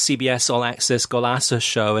enjoying CBS All Access Golasso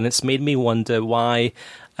show, and it's made me wonder why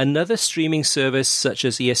another streaming service such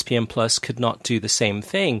as ESPN Plus could not do the same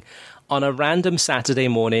thing. On a random Saturday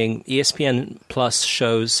morning, ESPN Plus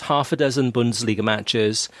shows half a dozen Bundesliga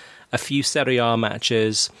matches, a few Serie A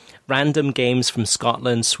matches, random games from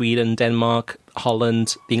Scotland, Sweden, Denmark,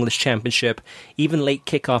 Holland, the English Championship, even late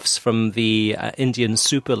kickoffs from the Indian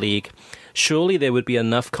Super League. Surely there would be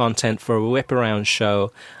enough content for a whip-around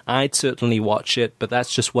show. I'd certainly watch it, but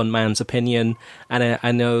that's just one man's opinion, and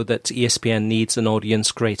I know that ESPN needs an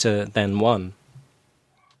audience greater than one.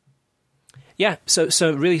 Yeah, so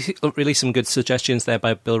really some good suggestions there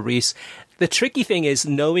by Bill Reese. The tricky thing is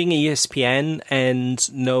knowing ESPN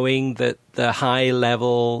and knowing that the high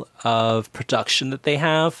level of production that they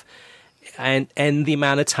have, and the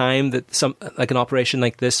amount of time that an operation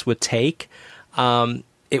like this would take.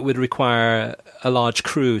 It would require a large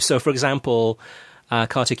crew. So, for example,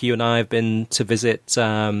 Kartik, you and I have been to visit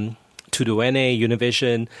Tuduene,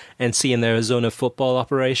 Univision, and seeing their Zone of Football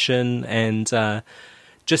operation, and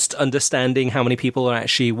just understanding how many people are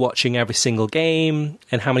actually watching every single game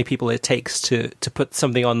and how many people it takes to put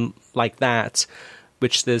something on like that,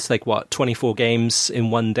 which there's 24 games in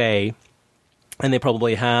one day. And they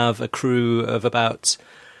probably have a crew of about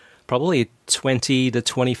probably 20 to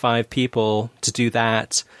 25 people to do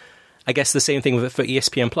that. I guess the same thing for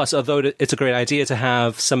ESPN Plus, although it's a great idea to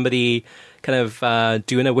have somebody kind of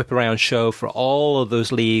doing a whip-around show for all of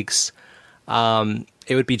those leagues.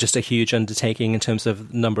 It would be just a huge undertaking in terms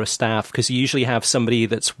of number of staff, because you usually have somebody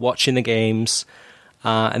that's watching the games,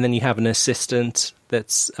 and then you have an assistant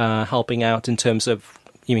that's helping out in terms of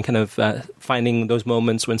kind of finding those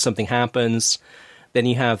moments when something happens. Then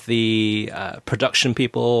you have the production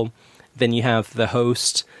people. Then you have the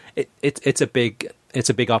host. It's a big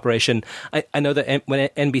operation. I know that when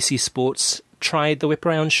NBC Sports tried the Whip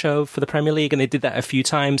Around show for the Premier League, and they did that a few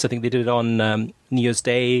times. I think they did it on New Year's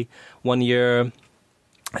Day one year.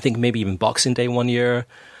 I think maybe even Boxing Day one year.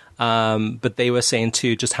 But they were saying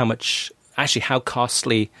too just how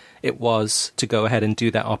costly it was to go ahead and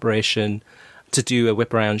do that operation, to do a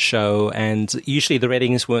Whip Around show. And usually the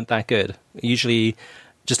ratings weren't that good. Usually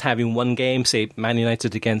just having one game, say Man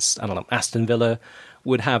United against, Aston Villa,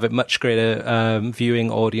 would have a much greater viewing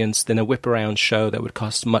audience than a Whip Around show that would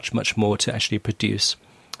cost much, much more to actually produce.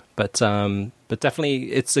 But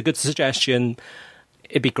definitely it's a good suggestion.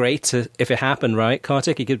 It'd be great if it happened, right,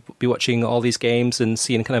 Kartik? You could be watching all these games and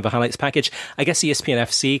seeing kind of a highlights package. I guess ESPN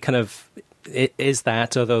FC kind of is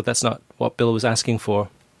that, although that's not what Bill was asking for.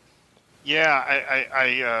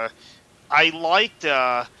 Yeah, I liked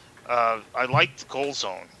Goal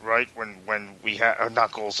Zone, right? When we had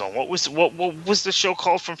not Goal Zone. What was the show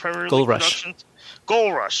called from Premier League Productions?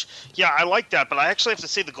 Goal Rush. Yeah, I like that, but I actually have to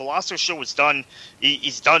say the Golasso show is done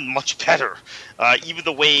much better. Even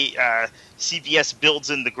the way CBS builds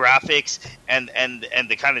in the graphics and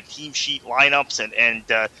the kind of team sheet lineups and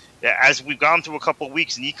as we've gone through a couple of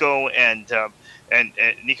weeks, Nico and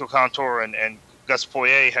Nico Cantor and Gus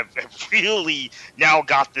Poirier have really now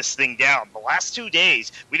got this thing down. The last 2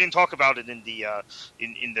 days, we didn't talk about it in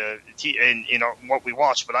what we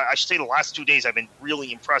watched, but I should say the last 2 days I've been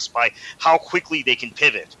really impressed by how quickly they can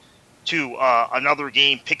pivot to another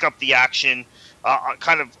game, pick up the action,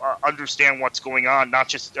 understand what's going on. Not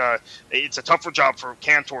just it's a tougher job for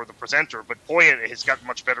Cantor, the presenter, but Poirier has gotten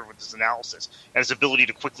much better with his analysis and his ability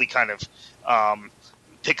to quickly kind of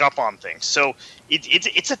pick up on things. So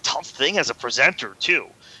it's a tough thing as a presenter too,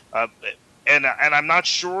 and I'm not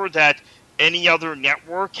sure that any other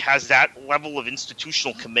network has that level of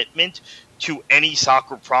institutional commitment to any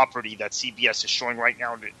soccer property that CBS is showing right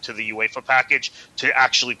now to the UEFA package to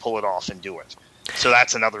actually pull it off and do it. So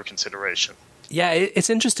that's another consideration. Yeah, it's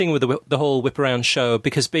interesting with the whole Whip Around show,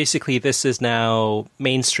 because basically this is now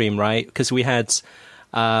mainstream, right? Because we had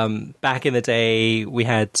back in the day we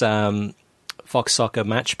had Fox Soccer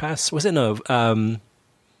Match Pass. Was it? No. No.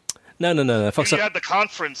 You had the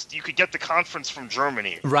conference. You could get the conference from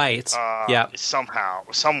Germany. Right. Yeah. Somehow,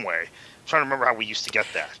 some way. I'm trying to remember how we used to get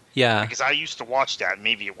that. Yeah. Because I used to watch that.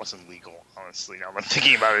 Maybe it wasn't legal, honestly. Now I'm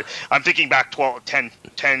thinking about it. I'm thinking back 10,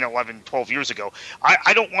 11, 12 years ago.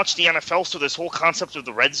 I don't watch the NFL, so this whole concept of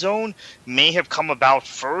the red zone may have come about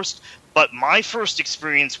first. But my first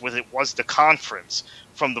experience with it was the conference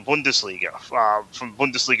from the Bundesliga, from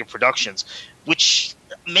Bundesliga Productions, which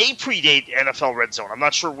may predate NFL Red Zone. I'm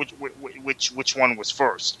not sure which one was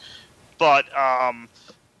first, but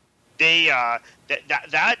that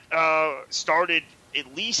started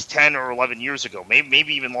at least 10 or 11 years ago,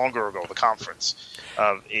 maybe even longer ago. The conference.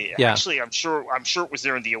 Actually, I'm sure it was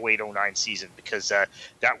there in the 2008-09 season, because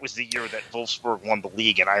that was the year that Wolfsburg won the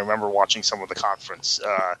league, and I remember watching some of the conference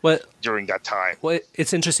during that time. Well,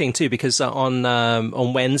 it's interesting too, because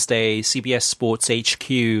on Wednesday, CBS Sports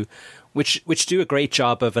HQ, which do a great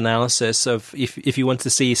job of analysis of if you want to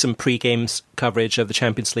see some pre-game coverage of the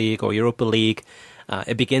Champions League or Europa League.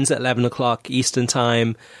 It begins at 11 o'clock Eastern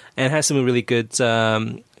time and has some really good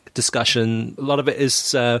discussion. A lot of it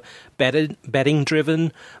is betting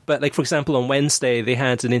driven. But like, for example, on Wednesday, they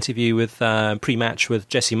had an interview with pre-match with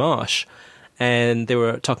Jesse Marsch, and they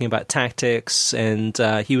were talking about tactics, and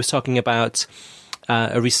he was talking about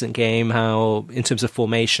a recent game, how in terms of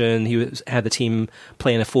formation, had the team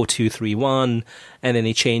playing a 4-2-3-1, and then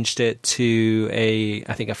he changed it to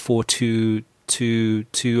I think a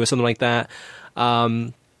 4-2-2-2 or something like that.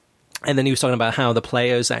 And then he was talking about how the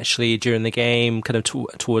players actually during the game, kind of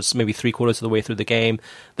towards maybe 3/4 of the way through the game,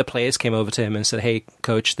 the players came over to him and said, "Hey,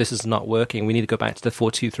 coach, this is not working. We need to go back to the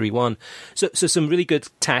 4-2-3-1." So some really good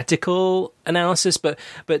tactical analysis. But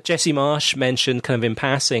Jesse Marsch mentioned kind of in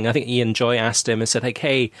passing, I think Ian Joy asked him and said, like,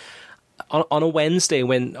 "Hey, on a Wednesday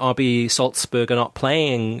when RB Salzburg are not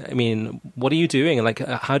playing, I mean, what are you doing? Like,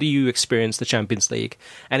 how do you experience the Champions League?"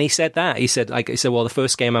 And he said that. He said, well, the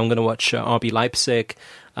first game I'm going to watch RB Leipzig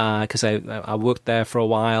because I worked there for a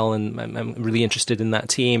while and I'm really interested in that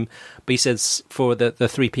team. But he says for the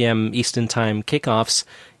 3 p.m. Eastern time kickoffs,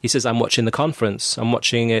 he says, I'm watching the conference. I'm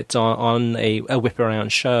watching it on a whip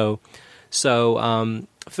around show. So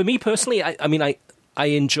for me personally, I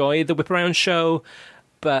enjoy the whip around show.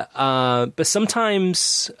 But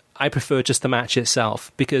sometimes I prefer just the match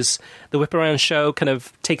itself, because the Whip Around show kind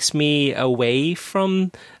of takes me away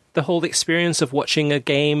from the whole experience of watching a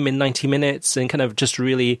game in 90 minutes and kind of just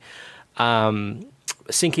really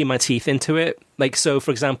sinking my teeth into it. Like, so,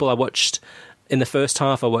 for example, in the first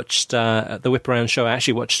half, I watched the Whip Around show. I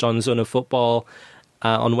actually watched on Zone of Football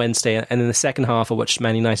on Wednesday, and in the second half, I watched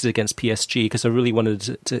Man United against PSG, because I really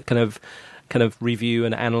wanted to kind of review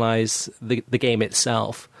and analyze the game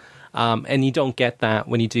itself. And you don't get that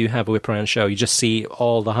when you do have a Whip Around show. You just see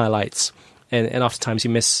all the highlights, and oftentimes you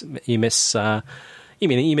miss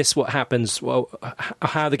what happens,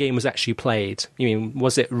 how the game was actually played.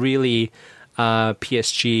 Was it really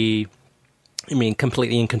PSG?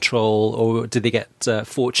 Completely in control, or did they get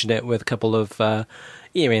fortunate with a couple of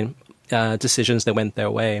decisions that went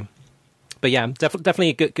their way? But yeah, definitely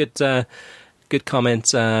a good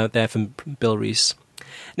comment there from Bill Reese.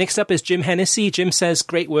 Next up is Jim Hennessy. Jim says,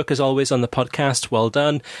 great work as always on the podcast. Well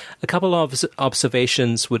done. A couple of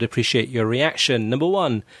observations, would appreciate your reaction. Number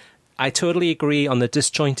one, I totally agree on the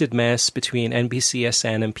disjointed mess between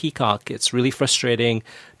NBCSN and Peacock. It's really frustrating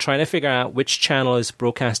trying to figure out which channel is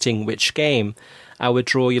broadcasting which game. I would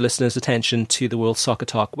draw your listeners' attention to the World Soccer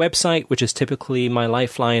Talk website, which is typically my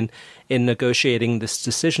lifeline in negotiating this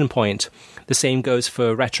decision point. The same goes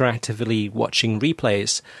for retroactively watching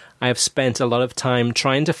replays. I have spent a lot of time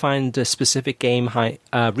trying to find a specific game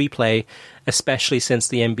replay, especially since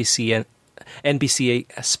the NBC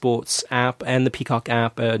Sports app and the Peacock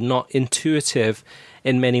app are not intuitive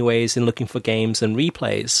in many ways in looking for games and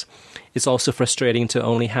replays. It's also frustrating to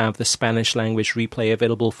only have the Spanish language replay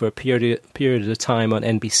available for a period of time on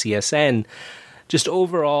NBCSN. Just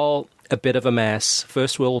overall, a bit of a mess.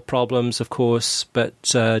 First world problems, of course, but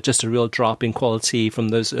just a real drop in quality from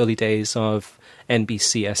those early days of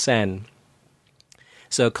NBCSN.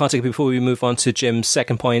 So, Kartik, before we move on to Jim's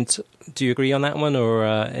second point, do you agree on that one, or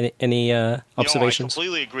any observations? I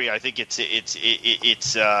completely agree. I think it's this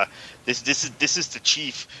is the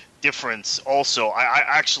chief difference. Also,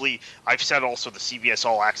 I've said also the CBS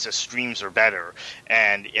All Access streams are better,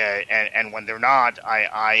 and when they're not,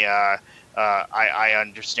 I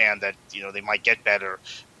understand that they might get better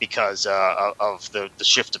because of the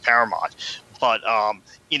shift to Paramount. But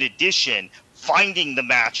in addition, finding the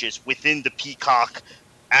matches within the Peacock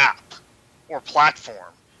app or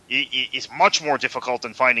platform is much more difficult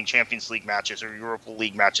than finding Champions League matches or Europa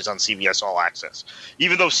League matches on CBS All Access.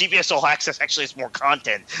 Even though CBS All Access actually has more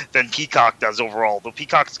content than Peacock does overall, though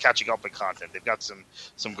Peacock is catching up in content. They've got some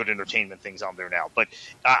good entertainment things on there now. But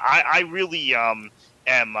I really am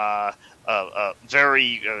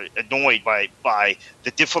very annoyed by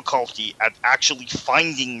the difficulty at actually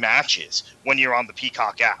finding matches when you're on the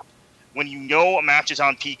Peacock app. When you know a match is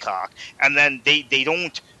on Peacock, and then they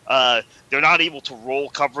don't, they're not able to roll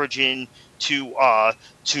coverage in to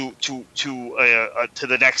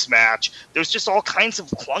the next match. There's just all kinds of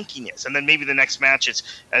clunkiness, and then maybe the next match is,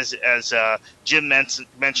 as Jim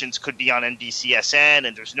mentions, could be on NBCSN,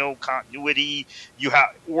 and there's no continuity.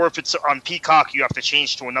 Or if it's on Peacock, you have to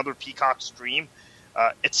change to another Peacock stream,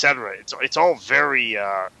 etc. It's all very,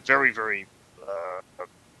 very, very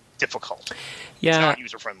difficult. Yeah. It's not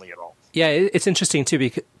user-friendly at all. Yeah, it's interesting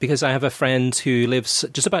too, because I have a friend who lives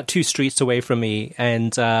just about 2 streets away from me,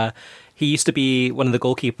 and he used to be one of the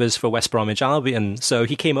goalkeepers for West Bromwich Albion. So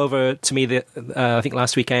he came over to me, I think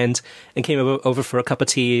last weekend, and came over for a cup of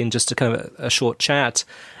tea and just a kind of a short chat.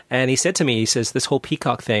 And he said to me, he says, this whole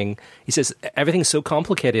Peacock thing, he says, everything's so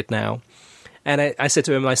complicated now. And I said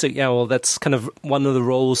to him, yeah, well, that's kind of one of the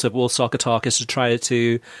roles of World Soccer Talk, is to try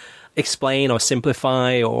to explain or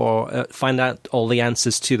simplify or find out all the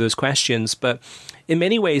answers to those questions. But in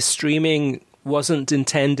many ways, streaming wasn't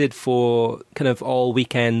intended for kind of all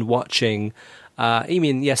weekend watching.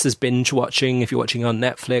 Yes, there's binge watching if you're watching on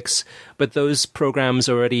Netflix, but those programs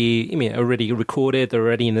are already recorded, they're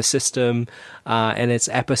already in the system, and it's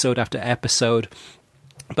episode after episode.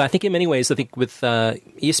 But I think in many ways, I think with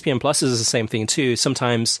ESPN Plus is the same thing too.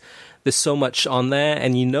 Sometimes there's so much on there,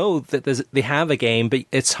 and that they have a game, but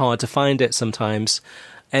it's hard to find it sometimes.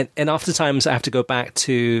 And oftentimes I have to go back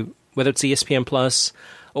to whether it's ESPN Plus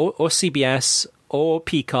or CBS or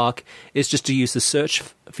Peacock, is just to use the search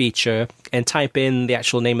feature and type in the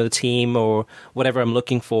actual name of the team or whatever I'm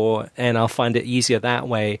looking for, and I'll find it easier that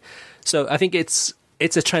way. So I think it's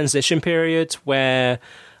a transition period where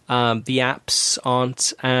the apps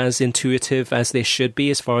aren't as intuitive as they should be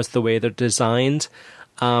as far as the way they're designed.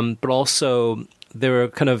 But also, there are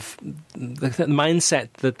kind of the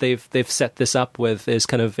mindset that they've set this up with is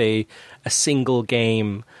kind of a single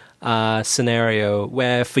game scenario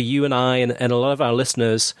where for you and I and a lot of our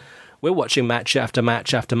listeners, we're watching match after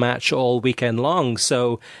match after match all weekend long.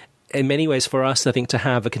 So in many ways for us, I think to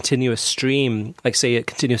have a continuous stream, like say a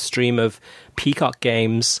continuous stream of Peacock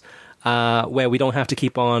games, where we don't have to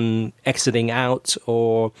keep on exiting out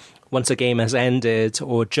or once a game has ended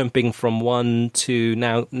or jumping from one to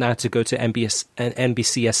now to go to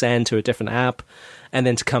NBCSN to a different app and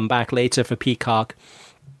then to come back later for Peacock.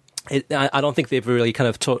 I don't think they've really kind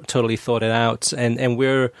of totally thought it out. And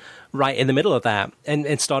we're right in the middle of that.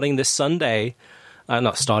 And starting this Sunday,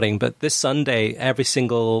 but this Sunday, every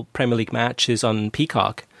single Premier League match is on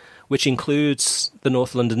Peacock, which includes the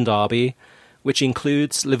North London Derby, which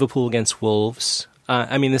includes Liverpool against Wolves.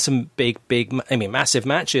 There's some massive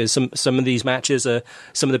matches. Some of these matches are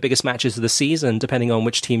some of the biggest matches of the season, depending on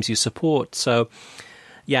which teams you support. So,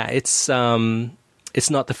 yeah, it's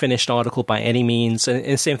not the finished article by any means.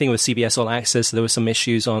 And same thing with CBS All Access. There were some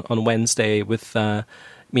issues on Wednesday with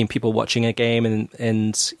people watching a game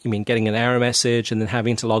and getting an error message and then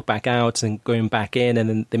having to log back out and going back in, and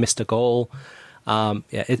then they missed a goal.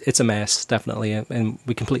 It's a mess, definitely, and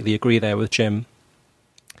we completely agree there with Jim.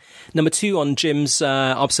 Number 2 on Jim's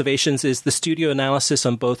observations is the studio analysis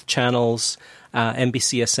on both channels,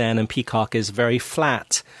 NBCSN and Peacock, is very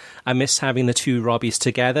flat. I miss having the two Robbies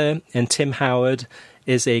together, and Tim Howard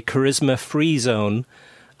is a charisma-free zone.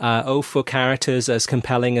 For characters as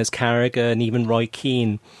compelling as Carragher and even Roy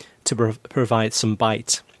Keane to provide some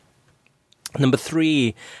bite. Number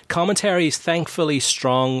 3, commentary is thankfully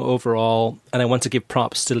strong overall, and I want to give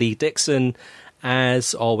props to Lee Dixon,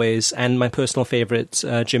 as always, and my personal favourite,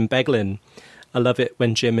 Jim Beglin. I love it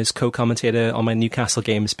when Jim is co-commentator on my Newcastle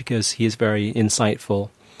games because he is very insightful.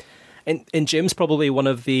 And Jim's probably one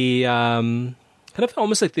of the kind of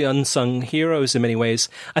almost like the unsung heroes in many ways.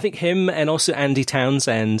 I think him and also Andy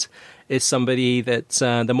Townsend is somebody that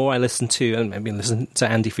the more I listen to, and I've been listening to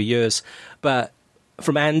Andy for years, but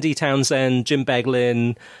from Andy Townsend, Jim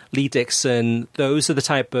Beglin, Lee Dixon, those are the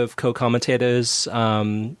type of co-commentators.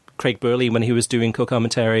 Craig Burley, when he was doing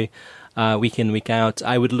co-commentary week in, week out,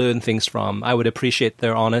 I would learn things from. I would appreciate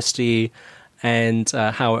their honesty and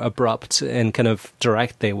how abrupt and kind of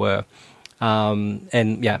direct they were.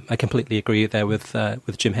 And yeah, I completely agree there with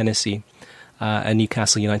Jim Hennessy, a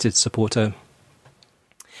Newcastle United supporter.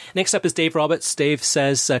 Next up is Dave Roberts. Dave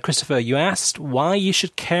says, Christopher, you asked why you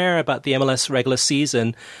should care about the MLS regular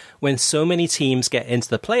season when so many teams get into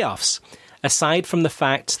the playoffs. Aside from the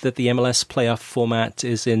fact that the MLS playoff format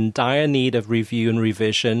is in dire need of review and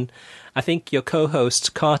revision, I think your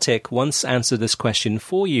co-host Kartik once answered this question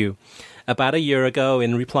for you. About a year ago,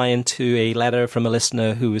 in replying to a letter from a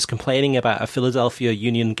listener who was complaining about a Philadelphia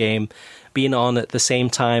Union game being on at the same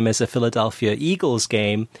time as a Philadelphia Eagles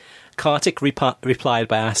game, Kartik replied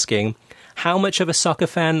by asking, "How much of a soccer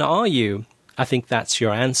fan are you?" I think that's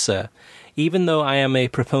your answer. Even though I am a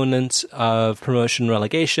proponent of promotion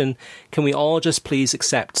relegation, can we all just please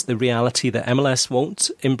accept the reality that MLS won't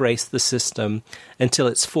embrace the system until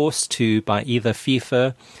it's forced to by either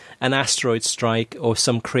FIFA, an asteroid strike, or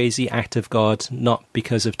some crazy act of God, not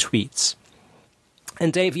because of tweets?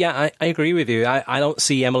 And Dave, yeah, I agree with you. I don't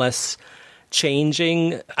see MLS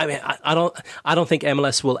changing. I mean, I don't think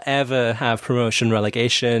MLS will ever have promotion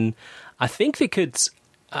relegation. I think they could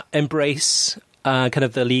embrace kind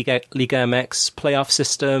of the Liga MX playoff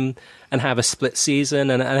system and have a split season,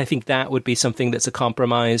 and I think that would be something that's a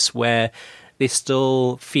compromise where they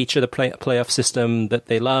still feature the playoff system that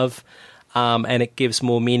they love, and it gives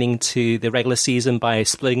more meaning to the regular season by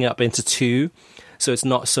splitting it up into 2, so it's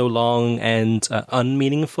not so long and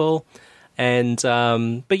unmeaningful. And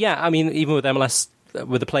but yeah, I mean, even with MLS,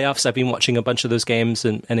 with the playoffs, I've been watching a bunch of those games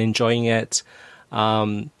and enjoying it.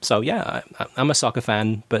 So yeah, I'm a soccer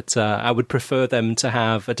fan, but I would prefer them to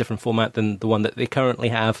have a different format than the one that they currently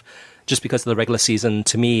have, just because the regular season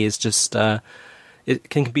to me is just it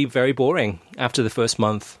can be very boring after the first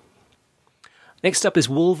month. Next up is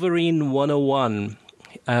Wolverine 101.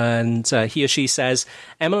 And he or she says,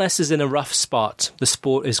 MLS is in a rough spot. The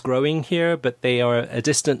sport is growing here, but they are a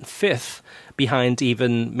distant 5th behind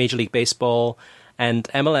even Major League Baseball. And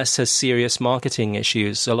MLS has serious marketing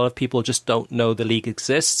issues. A lot of people just don't know the league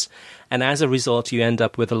exists. And as a result, you end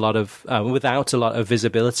up with without a lot of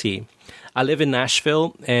visibility. I live in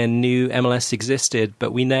Nashville and knew MLS existed,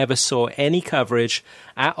 but we never saw any coverage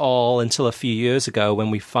at all until a few years ago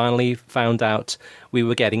when we finally found out we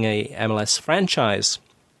were getting a MLS franchise.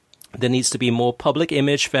 There needs to be more public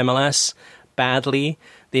image for MLS badly.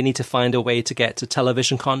 They need to find a way to get a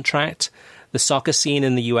television contract. The soccer scene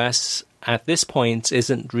in the US at this point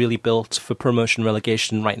isn't really built for promotion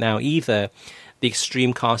relegation right now either. The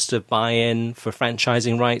extreme cost of buy-in for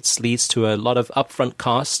franchising rights leads to a lot of upfront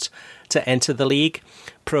cost to enter the league.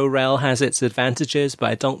 Pro-Rel has its advantages,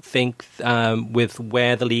 but I don't think with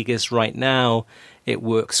where the league is right now, it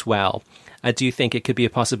works well. I do think it could be a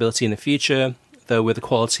possibility in the future, though with the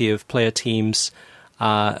quality of player teams,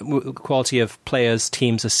 quality of players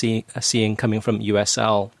teams are seeing coming from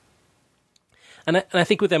USL. And I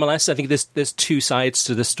think with MLS, I think there's two sides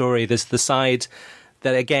to the story. There's the side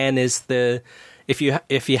that, again, is if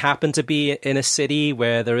you happen to be in a city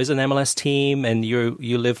where there is an MLS team and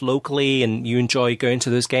you live locally and you enjoy going to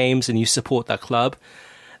those games and you support that club,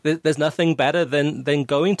 there's nothing better than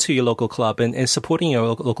going to your local club and supporting your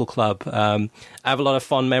local club. I have a lot of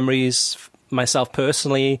fond memories myself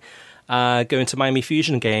personally, going to Miami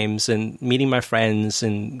Fusion games and meeting my friends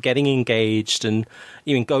and getting engaged and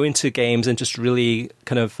even going to games and just really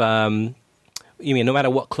kind of, no matter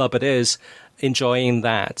what club it is, enjoying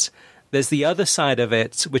that. There's the other side of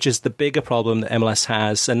it, which is the bigger problem that MLS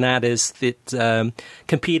has, and that is that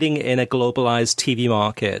competing in a globalized TV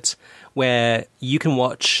market where you can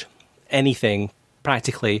watch anything,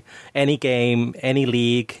 practically, any game, any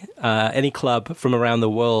league, any club from around the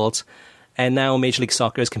world. And now Major League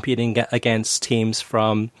Soccer is competing against teams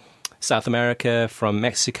from South America, from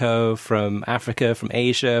Mexico, from Africa, from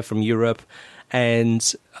Asia, from Europe,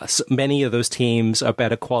 and many of those teams are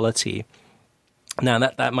better quality. Now,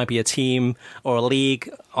 that might be a team or a league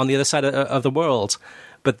on the other side of the world,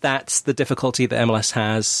 but that's the difficulty that MLS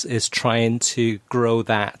has, is trying to grow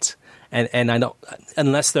that. And I don't,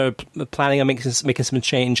 unless they're planning on making some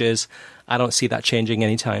changes, I don't see that changing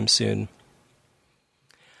anytime soon.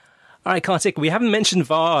 All right, Kartik, we haven't mentioned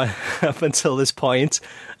VAR up until this point,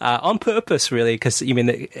 on purpose, really, because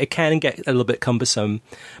it can get a little bit cumbersome.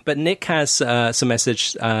 But Nick has some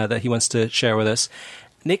message that he wants to share with us.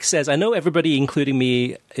 Nick says, I know everybody, including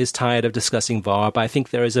me, is tired of discussing VAR, but I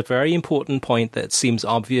think there is a very important point that seems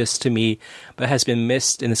obvious to me, but has been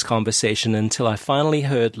missed in this conversation until I finally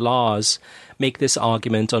heard Lars make this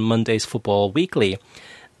argument on Monday's Football Weekly.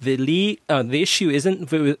 The issue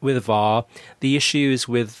isn't with VAR. The issue is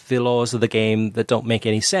with the laws of the game that don't make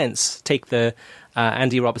any sense. Take the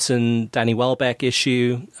Andy Robertson, Danny Welbeck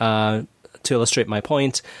issue to illustrate my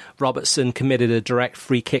point. Robertson committed a direct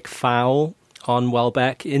free kick foul on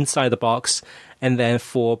Welbeck inside the box, and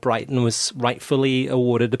therefore Brighton was rightfully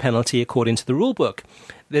awarded a penalty according to the rule book.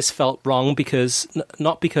 This felt wrong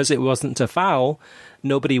not because it wasn't a foul.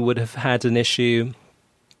 Nobody would have had an issue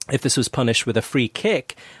if this was punished with a free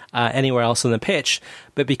kick anywhere else on the pitch,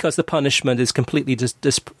 but because the punishment is completely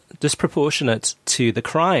disproportionate to the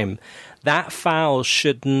crime. That foul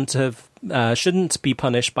shouldn't be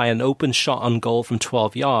punished by an open shot on goal from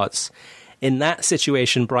 12 yards. In that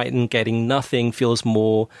situation, Brighton getting nothing feels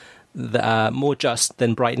more just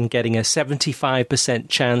than Brighton getting a 75%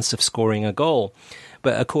 chance of scoring a goal.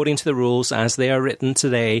 But according to the rules as they are written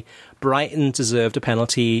today, Brighton deserved a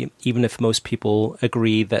penalty, even if most people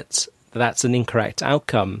agree that that's an incorrect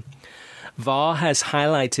outcome. VAR has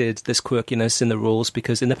highlighted this quirkiness in the rules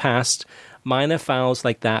because in the past, minor fouls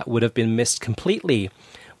like that would have been missed completely,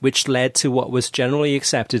 which led to what was generally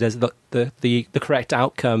accepted as the correct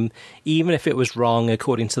outcome, even if it was wrong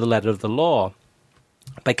according to the letter of the law.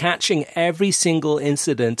 By catching every single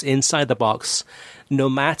incident inside the box, no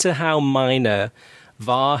matter how minor,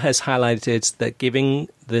 VAR has highlighted that giving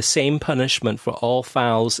the same punishment for all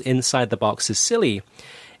fouls inside the box is silly.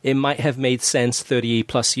 It might have made sense 30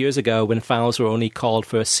 plus years ago when fouls were only called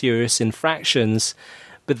for serious infractions,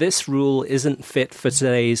 but this rule isn't fit for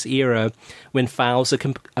today's era when fouls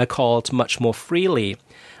are called much more freely.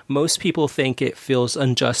 Most people think it feels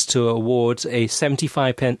unjust to award a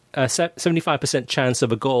 75% chance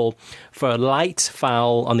of a goal for a light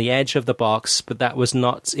foul on the edge of the box, but that was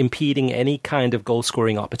not impeding any kind of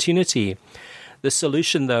goal-scoring opportunity. The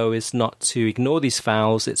solution, though, is not to ignore these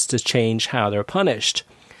fouls, it's to change how they're punished.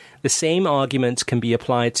 The same argument can be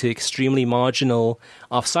applied to extremely marginal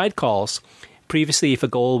offside calls. Previously, if a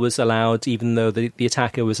goal was allowed, even though the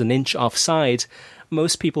attacker was an inch offside,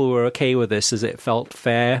 most people were okay with this as it felt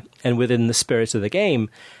fair and within the spirit of the game.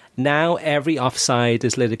 Now every offside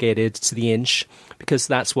is litigated to the inch because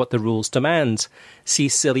that's what the rules demand. See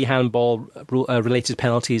silly handball related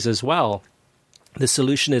penalties as well. The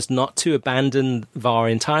solution is not to abandon VAR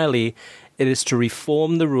entirely. It is to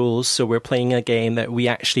reform the rules so we're playing a game that we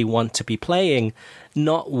actually want to be playing,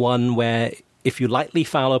 not one where if you lightly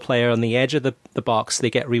foul a player on the edge of the box, they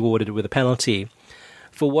get rewarded with a penalty.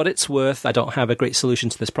 For what it's worth, I don't have a great solution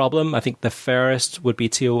to this problem. I think the fairest would be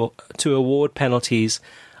to award penalties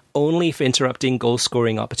only for interrupting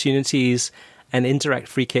goal-scoring opportunities and indirect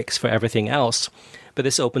free kicks for everything else. But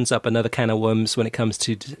this opens up another can of worms when it comes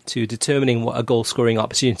to determining what a goal-scoring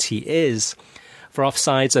opportunity is. For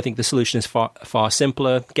offsides, I think the solution is far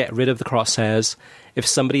simpler. Get rid of the crosshairs. If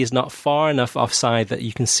somebody is not far enough offside that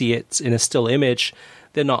you can see it in a still image,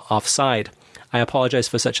 they're not offside. I apologize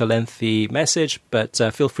for such a lengthy message, but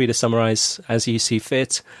feel free to summarize as you see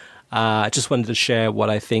fit. I just wanted to share what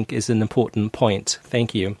I think is an important point.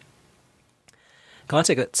 Thank you.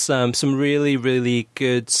 Kartik, that's some really, really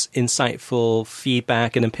good, insightful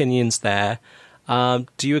feedback and opinions there.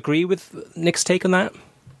 Do you agree with Nick's take on that?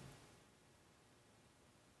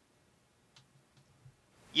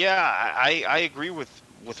 Yeah, I agree with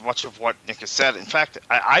much of what Nick has said. In fact,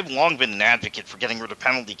 I've long been an advocate for getting rid of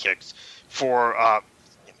penalty kicks for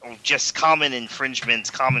just common infringements,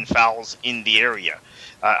 common fouls in the area.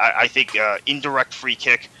 I think indirect free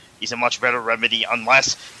kick is a much better remedy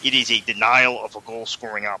unless it is a denial of a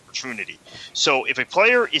goal-scoring opportunity. So if a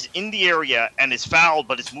player is in the area and is fouled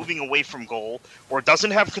but is moving away from goal or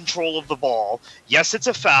doesn't have control of the ball, yes, it's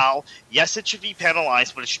a foul. Yes, it should be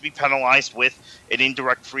penalized, but it should be penalized with an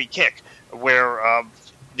indirect free kick where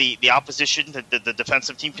the opposition, the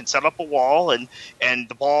defensive team can set up a wall and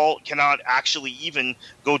the ball cannot actually even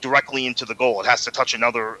go directly into the goal. It has to touch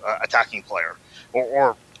another attacking player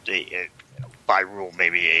or by rule,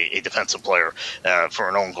 maybe a defensive player for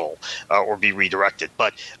an own goal or be redirected.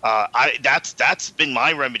 But that's been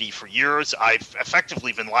my remedy for years. I've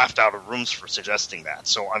effectively been laughed out of rooms for suggesting that.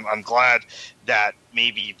 So I'm glad that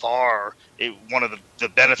maybe VAR, one of the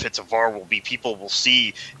benefits of VAR will be people will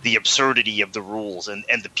see the absurdity of the rules and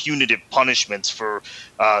the punitive punishments for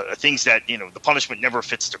things that, the punishment never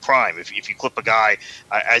fits the crime. If you clip a guy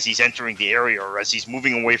as he's entering the area or as he's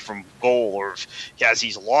moving away from goal or as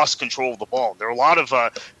he's lost control of the ball. There are a lot of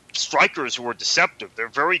strikers who are deceptive. They're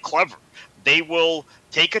very clever. They will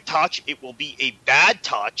take a touch. It will be a bad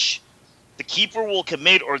touch. The keeper will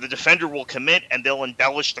commit or the defender will commit, and they'll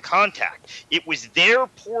embellish the contact. It was their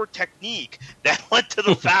poor technique that led to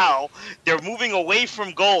the foul. They're moving away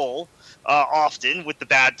from goal often with the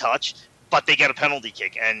bad touch, but they get a penalty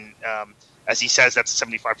kick. And as he says, that's a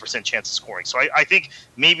 75% chance of scoring. So I think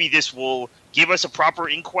maybe this will give us a proper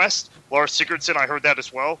inquest. Lars Sigurdsson, I heard that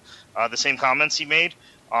as well, the same comments he made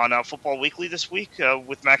on Football Weekly this week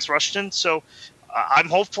with Max Rushton. So I'm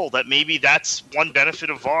hopeful that maybe that's one benefit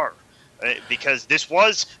of VAR. Because this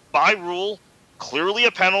was, by rule, clearly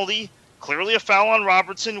a penalty, clearly a foul on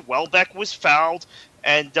Robertson. Welbeck was fouled,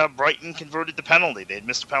 and Brighton converted the penalty. They had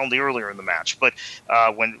missed a penalty earlier in the match, but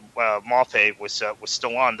when Maupay was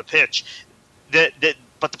still on the pitch,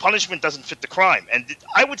 but the punishment doesn't fit the crime. And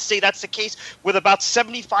I would say that's the case with about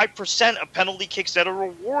 75% of penalty kicks that are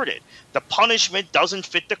awarded. The punishment doesn't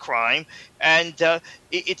fit the crime, and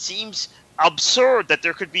it seems absurd that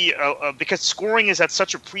there could be because scoring is at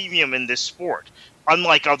such a premium in this sport,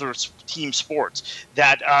 unlike other team sports,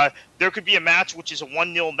 that there could be a match which is a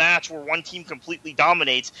 1-0 match where one team completely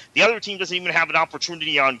dominates, the other team doesn't even have an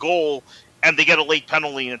opportunity on goal, and they get a late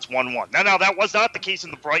penalty and it's 1-1. Now that was not the case in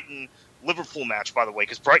the Brighton-Liverpool match, by the way,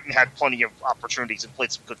 because Brighton had plenty of opportunities and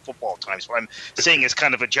played some good football at times. What I'm saying is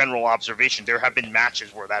kind of a general observation. There have been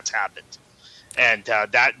matches where that's happened. And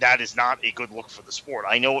that is not a good look for the sport.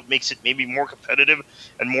 I know it makes it maybe more competitive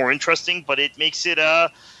and more interesting, but it makes it,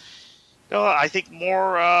 I think,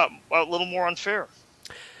 a little more unfair.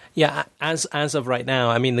 Yeah, as of right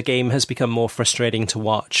now, I mean, the game has become more frustrating to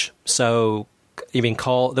watch. So even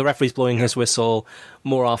the referee's blowing his whistle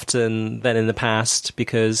more often than in the past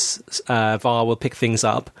because VAR will pick things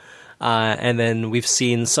up. And then we've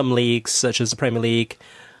seen some leagues, such as the Premier League,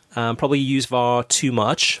 probably use VAR too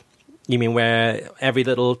much. You mean where every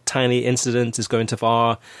little tiny incident is going to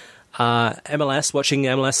VAR? Watching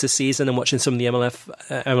MLS this season and watching some of the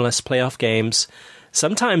MLS playoff games,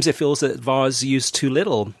 sometimes it feels that VAR is used too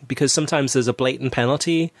little because sometimes there's a blatant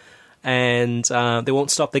penalty and they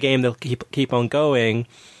won't stop the game. They'll keep on going.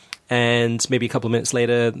 And maybe a couple of minutes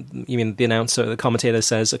later, the commentator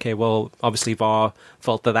says, okay, well, obviously VAR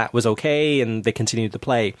felt that was okay, and they continued to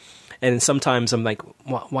play. And sometimes I'm like,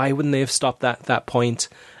 why wouldn't they have stopped that point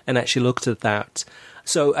and actually looked at that?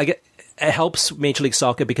 So it helps Major League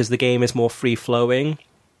Soccer because the game is more free-flowing,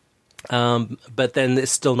 but then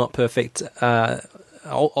it's still not perfect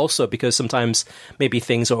also because sometimes maybe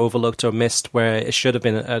things are overlooked or missed where it should have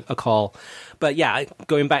been a call. But yeah,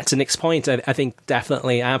 going back to Nick's point, I think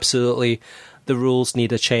definitely, absolutely, the rules need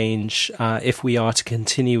to change if we are to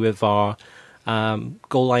continue with VAR.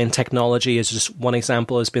 Goal line technology is just one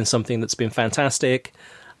example. Has been something that's been fantastic,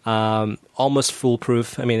 almost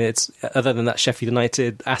foolproof. I mean, it's other than that Sheffield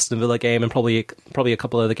United, Aston Villa game, and probably a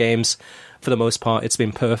couple other games, for the most part, it's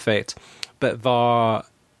been perfect. But VAR,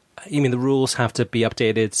 the rules have to be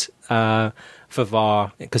updated for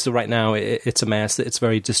VAR because right now it's a mess. It's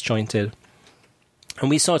very disjointed. And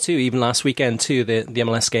we saw, too, even last weekend, too, the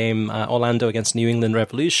MLS game, Orlando against New England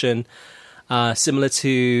Revolution, similar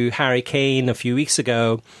to Harry Kane a few weeks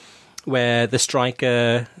ago, where the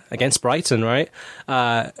striker against Brighton, right?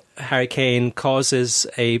 Harry Kane causes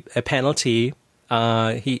a penalty.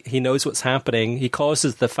 He knows what's happening. He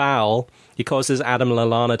causes the foul. He causes Adam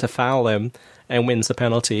Lallana to foul him and wins the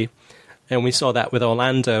penalty. And we saw that with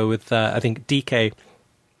Orlando with, I think, DK.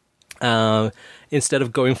 Instead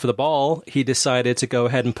of going for the ball, he decided to go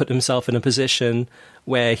ahead and put himself in a position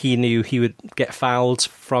where he knew he would get fouled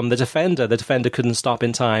from the defender. The defender couldn't stop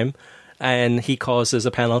in time, and he causes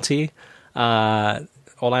a penalty.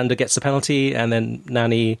 Orlando gets the penalty, and then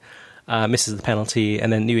Nani misses the penalty,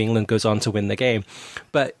 and then New England goes on to win the game.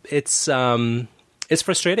 But it's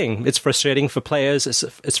frustrating. It's frustrating for players.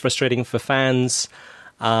 It's frustrating for fans.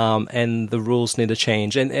 And the rules need to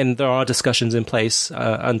change. And there are discussions in place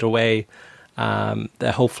underway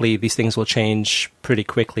that hopefully these things will change pretty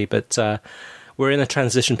quickly. But we're in a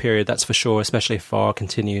transition period, that's for sure, especially if VAR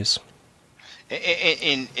continues.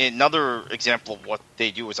 In another example of what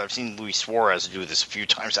they do is I've seen Luis Suarez do this a few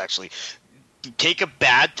times, actually. Take a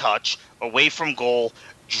bad touch away from goal,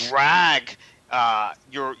 drag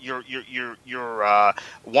your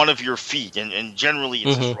one of your feet, and generally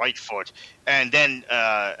it's his right foot, and then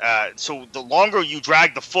so the longer you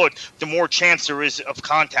drag the foot, the more chance there is of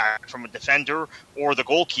contact from a defender or the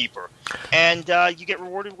goalkeeper, and you get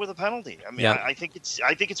rewarded with a penalty. I mean, I think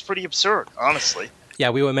it's pretty absurd, honestly. Yeah,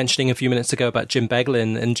 we were mentioning a few minutes ago about Jim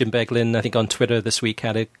Beglin, and Jim Beglin, I think on Twitter this week,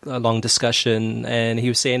 had a long discussion, and he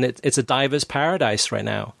was saying it's a diver's paradise right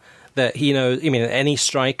now. That he knows, I mean, any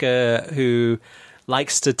striker who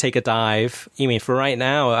likes to take a dive, I mean, for right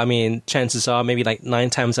now, I mean, chances are maybe like 9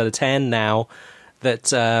 times out of 10 now that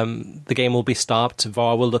the game will be stopped.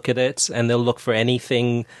 VAR will look at it, and they'll look for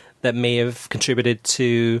anything that may have contributed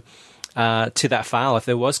to that foul. If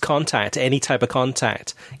there was contact, any type of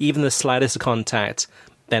contact, even the slightest contact,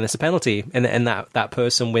 then it's a penalty, and that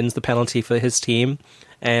person wins the penalty for his team.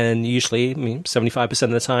 And usually, I mean, 75%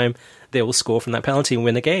 of the time, they will score from that penalty and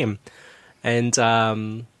win the game. And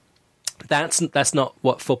that's not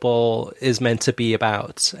what football is meant to be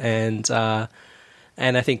about. And I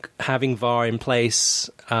think having VAR in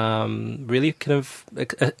place really kind of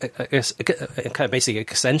basically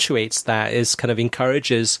accentuates that, is kind of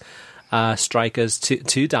encourages strikers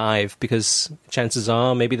to dive, because chances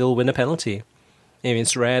are maybe they'll win a penalty. I mean,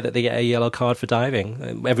 it's rare that they get a yellow card for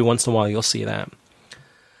diving. Every once in a while, you'll see that.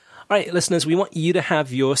 All right, listeners, we want you to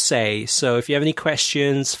have your say. So if you have any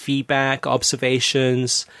questions, feedback,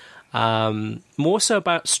 observations, more so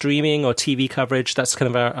about streaming or TV coverage, that's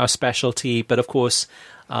kind of our specialty. But of course,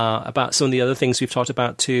 about some of the other things we've talked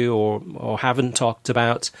about too, or haven't talked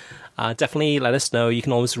about, definitely let us know. You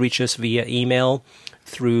can always reach us via email,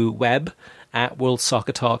 through web at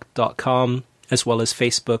worldsoccertalk.com, as well as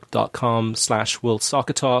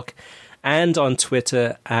facebook.com/worldsoccertalk. And on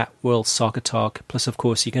Twitter at World Soccer Talk. Plus, of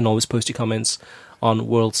course, you can always post your comments on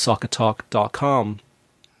worldsoccertalk.com.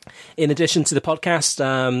 In addition to the podcast,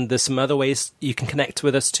 there's some other ways you can connect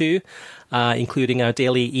with us too, including our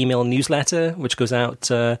daily email newsletter, which goes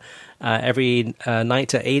out every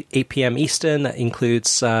night at 8 p.m. Eastern. That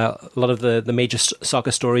includes a lot of the major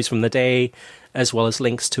soccer stories from the day, as well as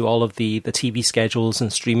links to all of the TV schedules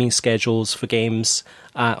and streaming schedules for games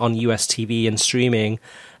on US TV and streaming.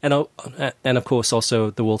 And of course, also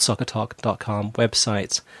the worldsoccertalk.com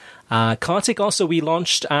website. Kartik, also, we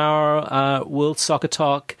launched our World Soccer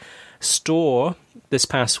Talk store this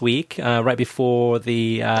past week, right before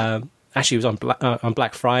the... actually, it was on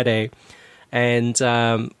Black Friday. And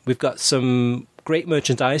we've got some great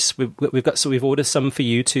merchandise. We've ordered some for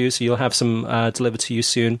you, too, so you'll have some delivered to you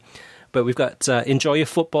soon. But we've got Enjoy Your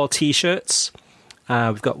Football T-shirts.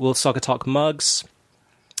 We've got World Soccer Talk mugs.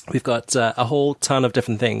 We've got a whole ton of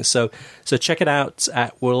different things. So check it out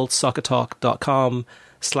at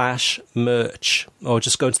worldsoccertalk.com/merch, or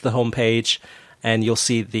just go to the homepage and you'll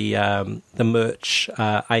see the merch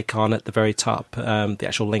icon at the very top, the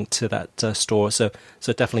actual link to that store. So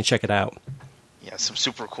definitely check it out. Yeah, some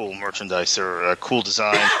super cool merchandise. They're cool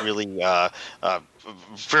designs, really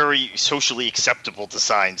very socially acceptable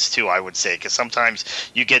designs too, I would say, because sometimes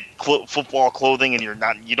you get football clothing and you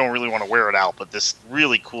don't really want to wear it out, but this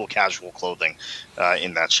really cool casual clothing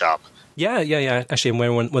in that shop. Yeah. Actually, I'm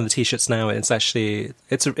wearing one of the t-shirts now. It's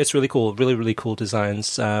really cool, really cool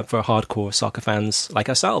designs for hardcore soccer fans like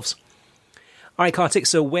ourselves. All right, Kartik.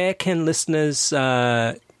 So where can listeners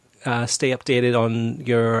stay updated on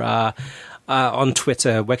your on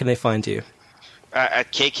Twitter? Where can they find you?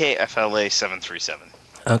 At KKFLA737.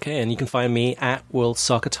 Okay, and you can find me at World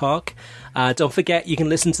Soccer Talk. Don't forget, you can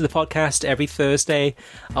listen to the podcast every Thursday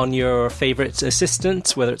on your favorite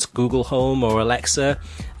assistant, whether it's Google Home or Alexa,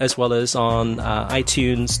 as well as on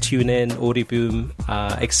iTunes, TuneIn, Audioboom,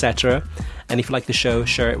 etc. And if you like the show,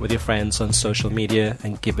 share it with your friends on social media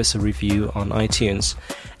and give us a review on iTunes.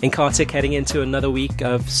 In Kartik, heading into another week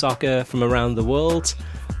of soccer from around the world,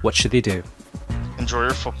 what should they do? Enjoy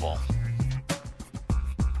your football.